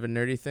a bit of a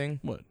nerdy thing.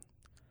 What?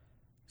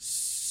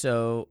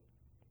 So,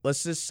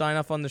 let's just sign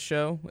off on the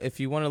show. If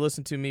you want to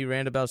listen to me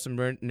rant about some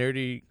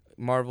nerdy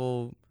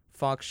Marvel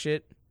Fox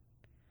shit,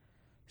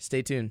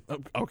 stay tuned.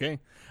 Okay.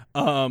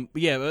 Yeah,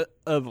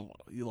 but,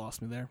 you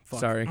lost me there. Fuck.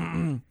 Sorry.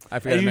 I forgot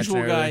As to mention usual, it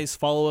earlier. guys,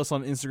 follow us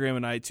on Instagram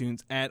and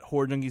iTunes at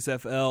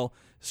HorrorJunkiesFL.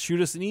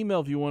 Shoot us an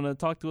email if you want to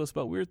talk to us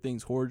about weird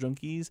things,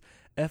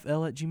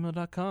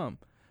 horrorjunkiesfl@gmail.com.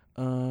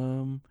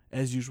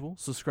 As usual,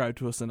 subscribe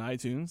to us on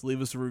iTunes. Leave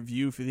us a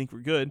review if you think we're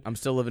good. I'm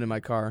still living in my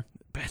car.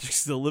 Patrick's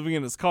still living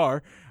in his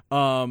car.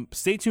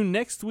 Stay tuned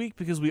next week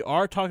because we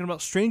are talking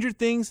about Stranger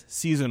Things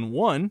Season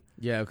 1.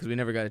 Yeah, because we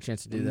never got a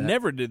chance to do that.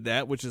 Never did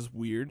that, which is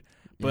weird.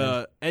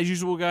 But as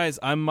usual, guys,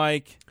 I'm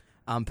Mike.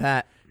 I'm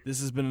Pat. This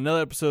has been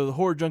another episode of the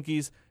Horror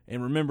Junkies.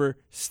 And remember,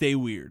 stay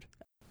weird.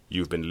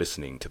 You've been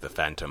listening to the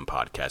Phantom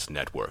Podcast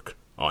Network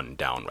on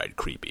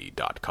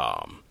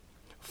DownrightCreepy.com.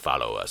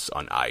 Follow us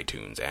on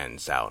iTunes and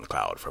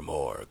SoundCloud for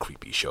more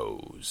creepy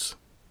shows.